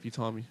mean, it might be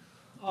Tommy.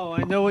 Oh,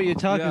 I know what you're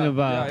talking Yeah,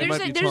 about. yeah. It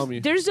might be Tommy.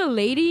 There's a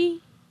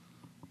lady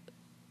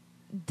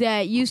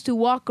that used to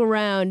walk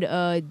around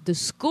the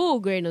school,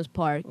 Greatness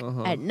Park,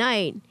 at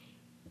night,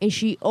 and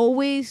she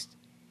always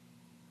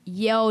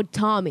yelled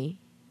Tommy.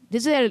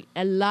 This is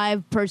a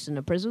live person,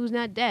 a person who's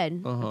not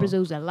dead, a person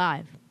who's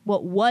alive.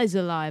 What was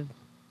alive.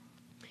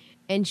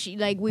 And she,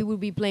 like, we would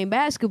be playing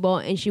basketball,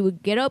 and she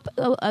would get up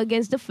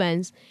against the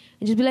fence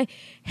and just be like,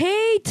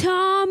 "Hey,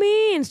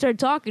 Tommy," and start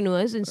talking to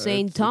us and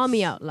saying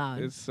Tommy out loud.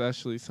 It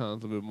actually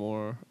sounds a bit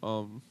more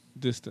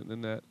distant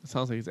than that. It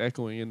sounds like it's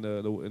echoing in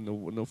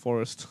the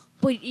forest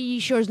But you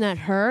sure it's not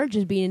her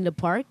just being in the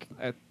park?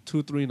 at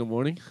 2, 3 in the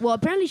morning. Well,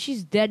 apparently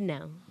she's dead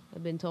now,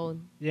 I've been told.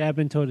 Yeah, I've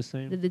been told the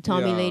same. That the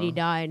Tommy Yeah. lady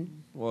died.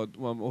 Well,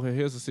 okay.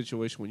 Here's the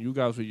situation. When you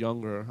guys were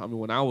younger, I mean,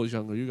 when I was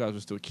younger, you guys were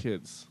still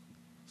kids.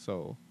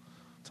 So,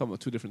 talking about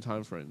 2 different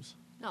time frames.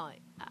 No,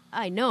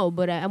 I know,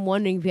 but I'm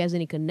wondering if he has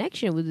any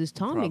connection with this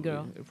Tommy Probably.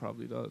 girl. It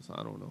probably does.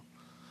 I don't know.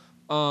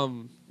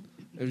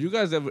 If you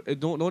guys ever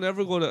don't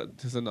ever go to,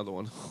 there's another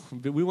one.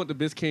 We went to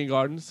Biscayne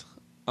Gardens.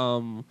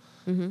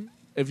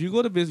 If you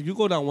go to you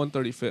go down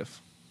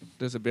 135th.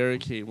 There's a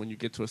barricade when you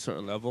get to a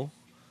certain level,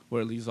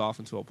 where it leads off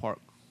into a park.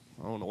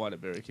 I don't know why the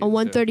barricade. On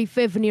is there.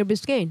 135th near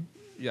Biscayne.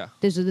 Yeah.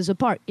 There's a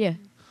park, yeah.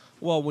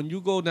 Well, when you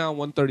go down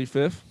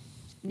 135th,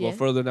 Yeah. well,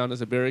 further down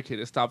there's a barricade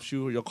that stops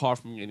you or your car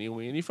from getting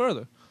away any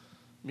further.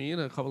 Me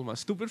and a couple of my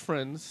stupid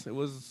friends, it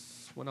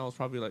was when I was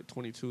probably like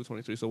 22,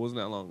 23, so it wasn't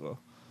that long ago.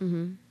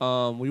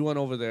 We went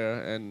over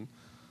there, and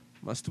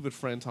my stupid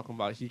friend talking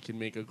about he can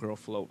make a girl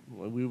float.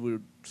 We were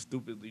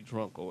stupidly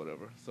drunk or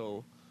whatever.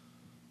 So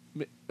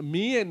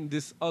me and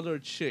this other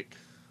chick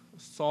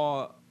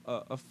saw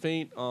a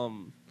faint,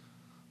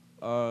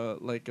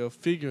 like a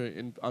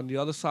figure on the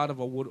other side of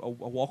a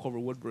walkover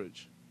wood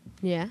bridge.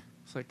 Yeah.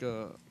 It's like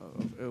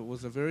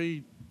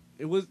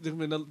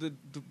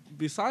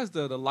besides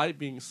the light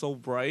being so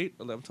bright,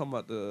 like I'm talking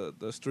about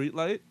the street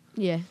light,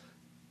 Yeah.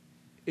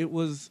 it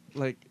was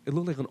like, it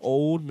looked like an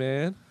old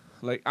man.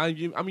 Like, I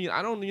mean,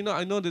 I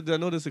know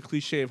there's a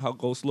cliche of how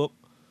ghosts look,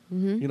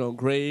 you know,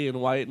 gray and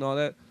white and all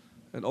that.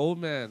 An old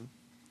man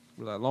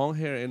with like long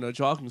hair in a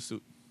jogging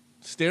suit,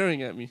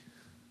 staring at me,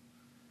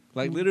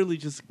 like literally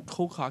just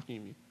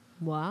cold-cocking me.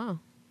 Wow.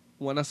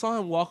 When I saw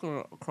him walking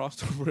across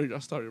the bridge, I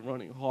started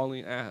running,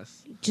 hauling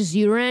ass. Just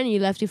you ran? You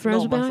left your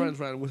friends No, my behind? friends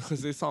ran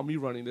because they saw me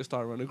running. They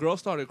started running. The girl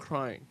started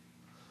crying.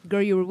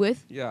 Girl you were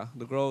with? Yeah,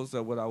 the girls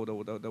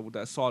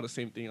that saw the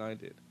same thing I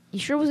did. You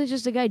sure it wasn't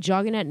just a guy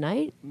jogging at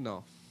night?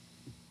 No,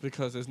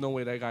 because there's no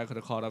way that guy could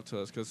have caught up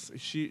to us. Because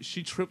she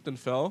tripped and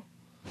fell.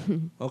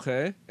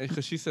 Okay, and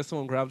because she said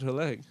someone grabbed her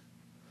leg.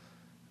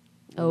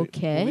 When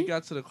we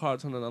got to the car,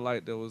 turned on the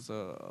light. There was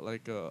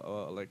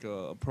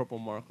a purple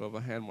mark of a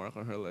hand mark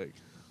on her leg,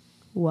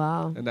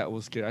 Wow. and that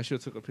was scary. I should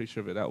have took a picture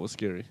of it. That was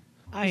scary.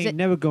 I Is ain't it-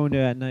 never going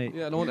there at night.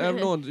 Yeah, no one ever.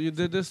 No one.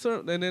 There's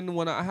certain, and then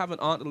when I have an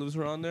aunt that lives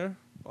around there,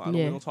 we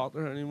Yeah. don't talk to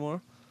her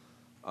anymore.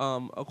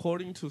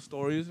 According to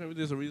stories, maybe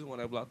there's a reason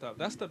why I blocked out.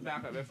 That's the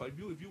back of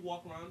FIU. If you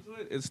walk around to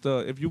it, it's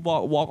if you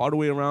walk all the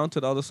way around to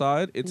the other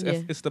side, it's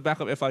Yeah. it's the back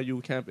of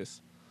FIU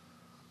campus.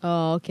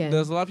 Oh, okay.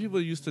 There's a lot of people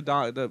who used to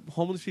die. The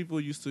homeless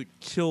people used to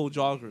kill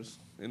joggers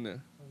in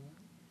there.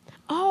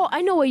 Oh,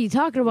 I know what you're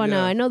talking about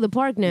now. Yeah. I know the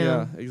park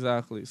now. Yeah,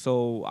 exactly.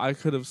 So I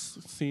could have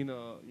seen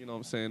a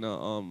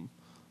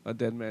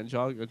dead man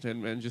a dead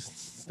man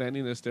just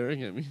standing there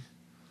staring at me.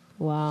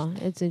 Wow,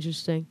 it's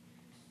interesting.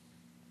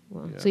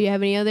 Wow. Yeah. So you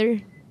have any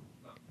other?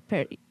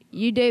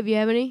 You, Dave, you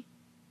have any?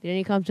 Did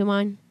any come to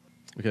mind?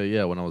 Okay,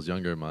 yeah. When I was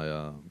younger,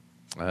 I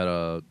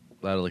had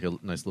like a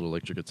nice little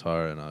electric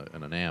guitar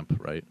and an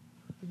amp, right?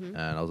 And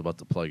I was about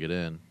to plug it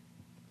in,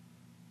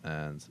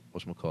 and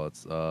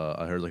whatchamacallit,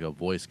 I heard like a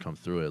voice come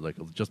through it, like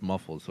just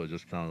muffled, so it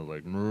just sounded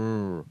like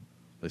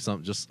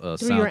some just Through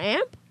sound. your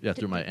amp? Yeah,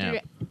 through my amp,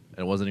 and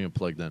it wasn't even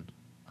plugged in.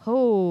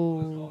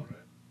 Oh.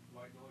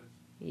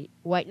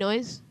 White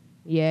noise?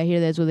 Yeah, I hear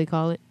that's what they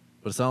call it.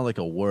 But it sounded like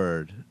a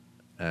word,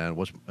 and it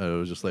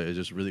was just like, it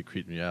just really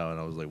creeped me out, and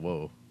I was like,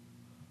 whoa.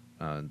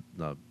 And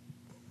that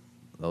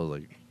was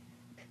like,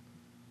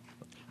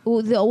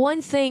 Well, the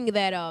one thing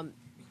that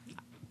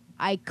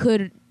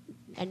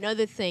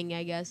another thing,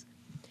 I guess.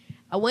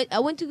 I went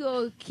to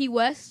go Key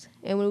West,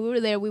 and when we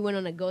were there, we went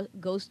on a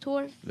ghost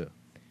tour. yeah.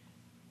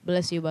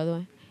 Bless you, by the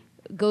way.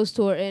 Ghost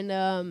tour, and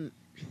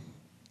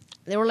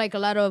there were like a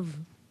lot of.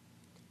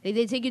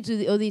 They take you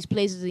to all these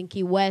places in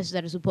Key West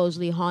that are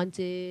supposedly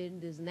haunted,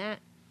 this and that,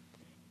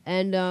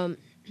 and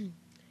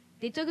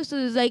they took us to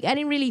this, like, I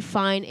didn't really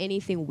find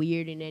anything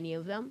weird in any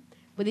of them,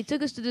 but they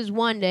took us to this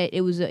one that it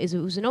was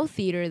an old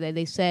theater that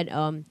they said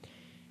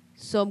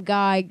some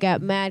guy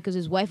got mad because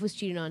his wife was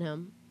cheating on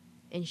him,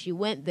 and she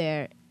went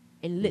there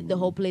and lit the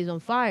whole place on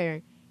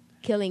fire,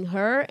 killing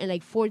her and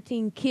like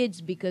 14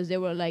 kids because they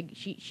were like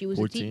she was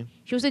 14?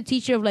 she was a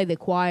teacher of like the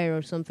choir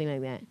or something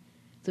like that.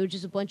 So it was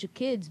just a bunch of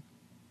kids.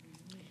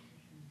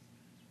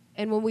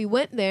 And when we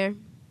went there,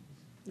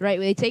 right,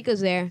 they take us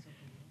there,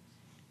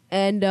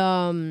 and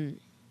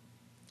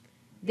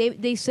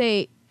they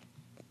say,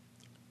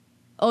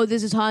 oh,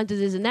 this is haunted,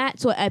 this and that.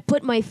 So I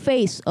put my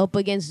face up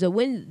against the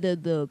window,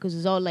 because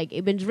it's all like,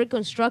 it's been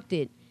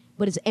reconstructed,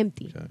 but it's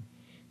empty. Okay.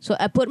 So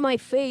I put my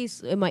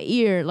face and my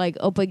ear like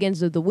up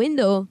against the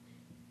window,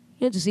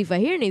 to see if I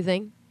hear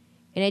anything.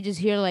 And I just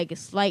hear like a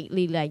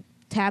slightly like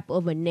tap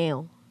of a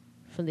nail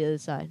from the other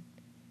side.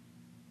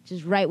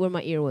 Just right where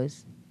my ear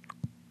was.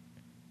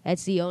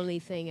 That's the only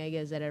thing, I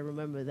guess, that I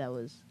remember that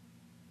was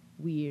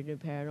weird and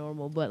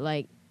paranormal. But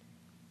like,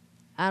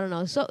 I don't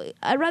know. So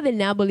I'd rather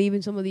now believe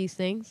in some of these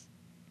things.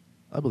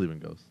 I believe in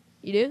ghosts.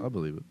 You do? I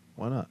believe it.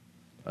 Why not?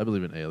 I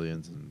believe in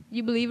aliens and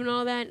You believe in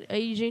all that,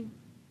 Eugene?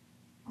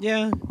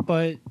 Yeah,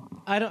 but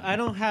I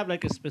don't have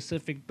like a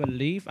specific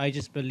belief. I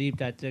just believe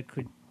that there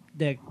could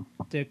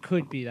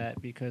be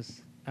that,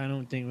 because I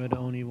don't think we're the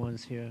only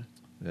ones here.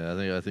 yeah,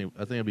 I think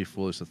it'd be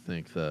foolish to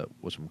think that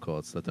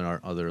that there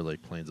aren't other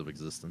like planes of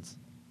existence.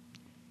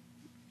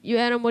 You,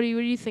 Adam, what are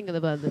you thinking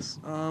about this?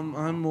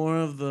 I'm more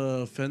of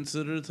the fence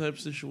sitter type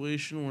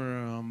situation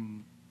where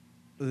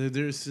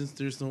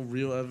there's no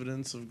real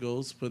evidence of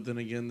ghosts, but then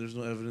again, there's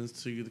no evidence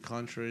to the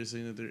contrary,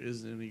 saying that there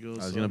isn't any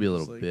ghosts. I was So gonna be a I'm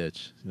little just like-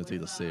 bitch. Gonna take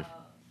the safe.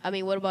 I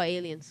mean, what about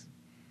aliens?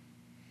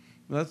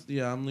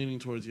 I'm leaning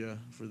towards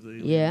for the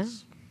aliens. Yeah?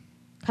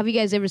 Have you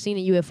guys ever seen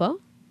a UFO?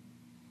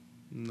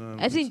 No, I don't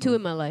I've think seen two so.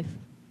 in my life.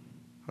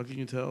 How can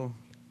you tell?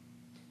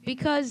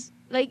 Because,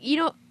 like, you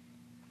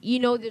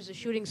know there's a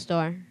shooting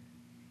star.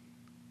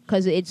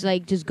 Because it's,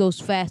 like, just goes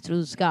fast through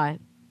the sky.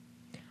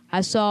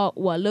 I saw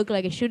what looked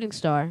like a shooting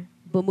star,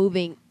 but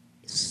moving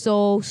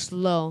so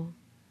slow.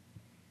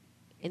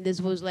 And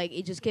this was, like,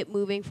 it just kept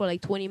moving for,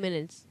 like, 20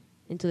 minutes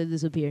until it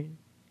disappeared.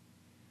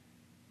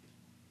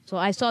 So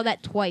I saw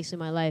that twice in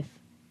my life.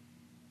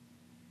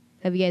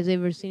 Have you guys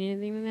ever seen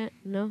anything like that?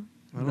 No?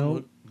 I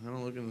don't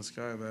look in the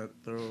sky that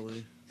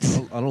thoroughly.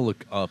 I don't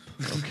look up.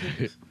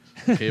 Okay,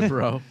 okay,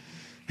 bro.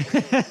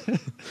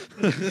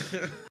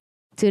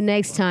 Till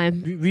next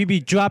time. We be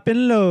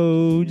dropping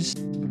loads.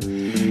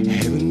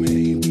 Heaven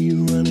may be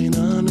running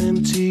on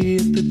empty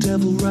if the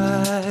devil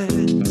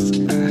rides.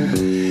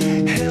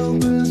 Hell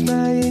burns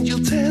my angel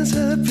tears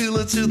her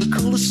pillar to the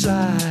cooler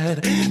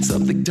side.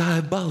 Something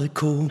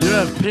diabolical. You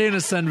have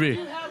penis envy.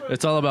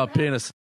 It's all about penis.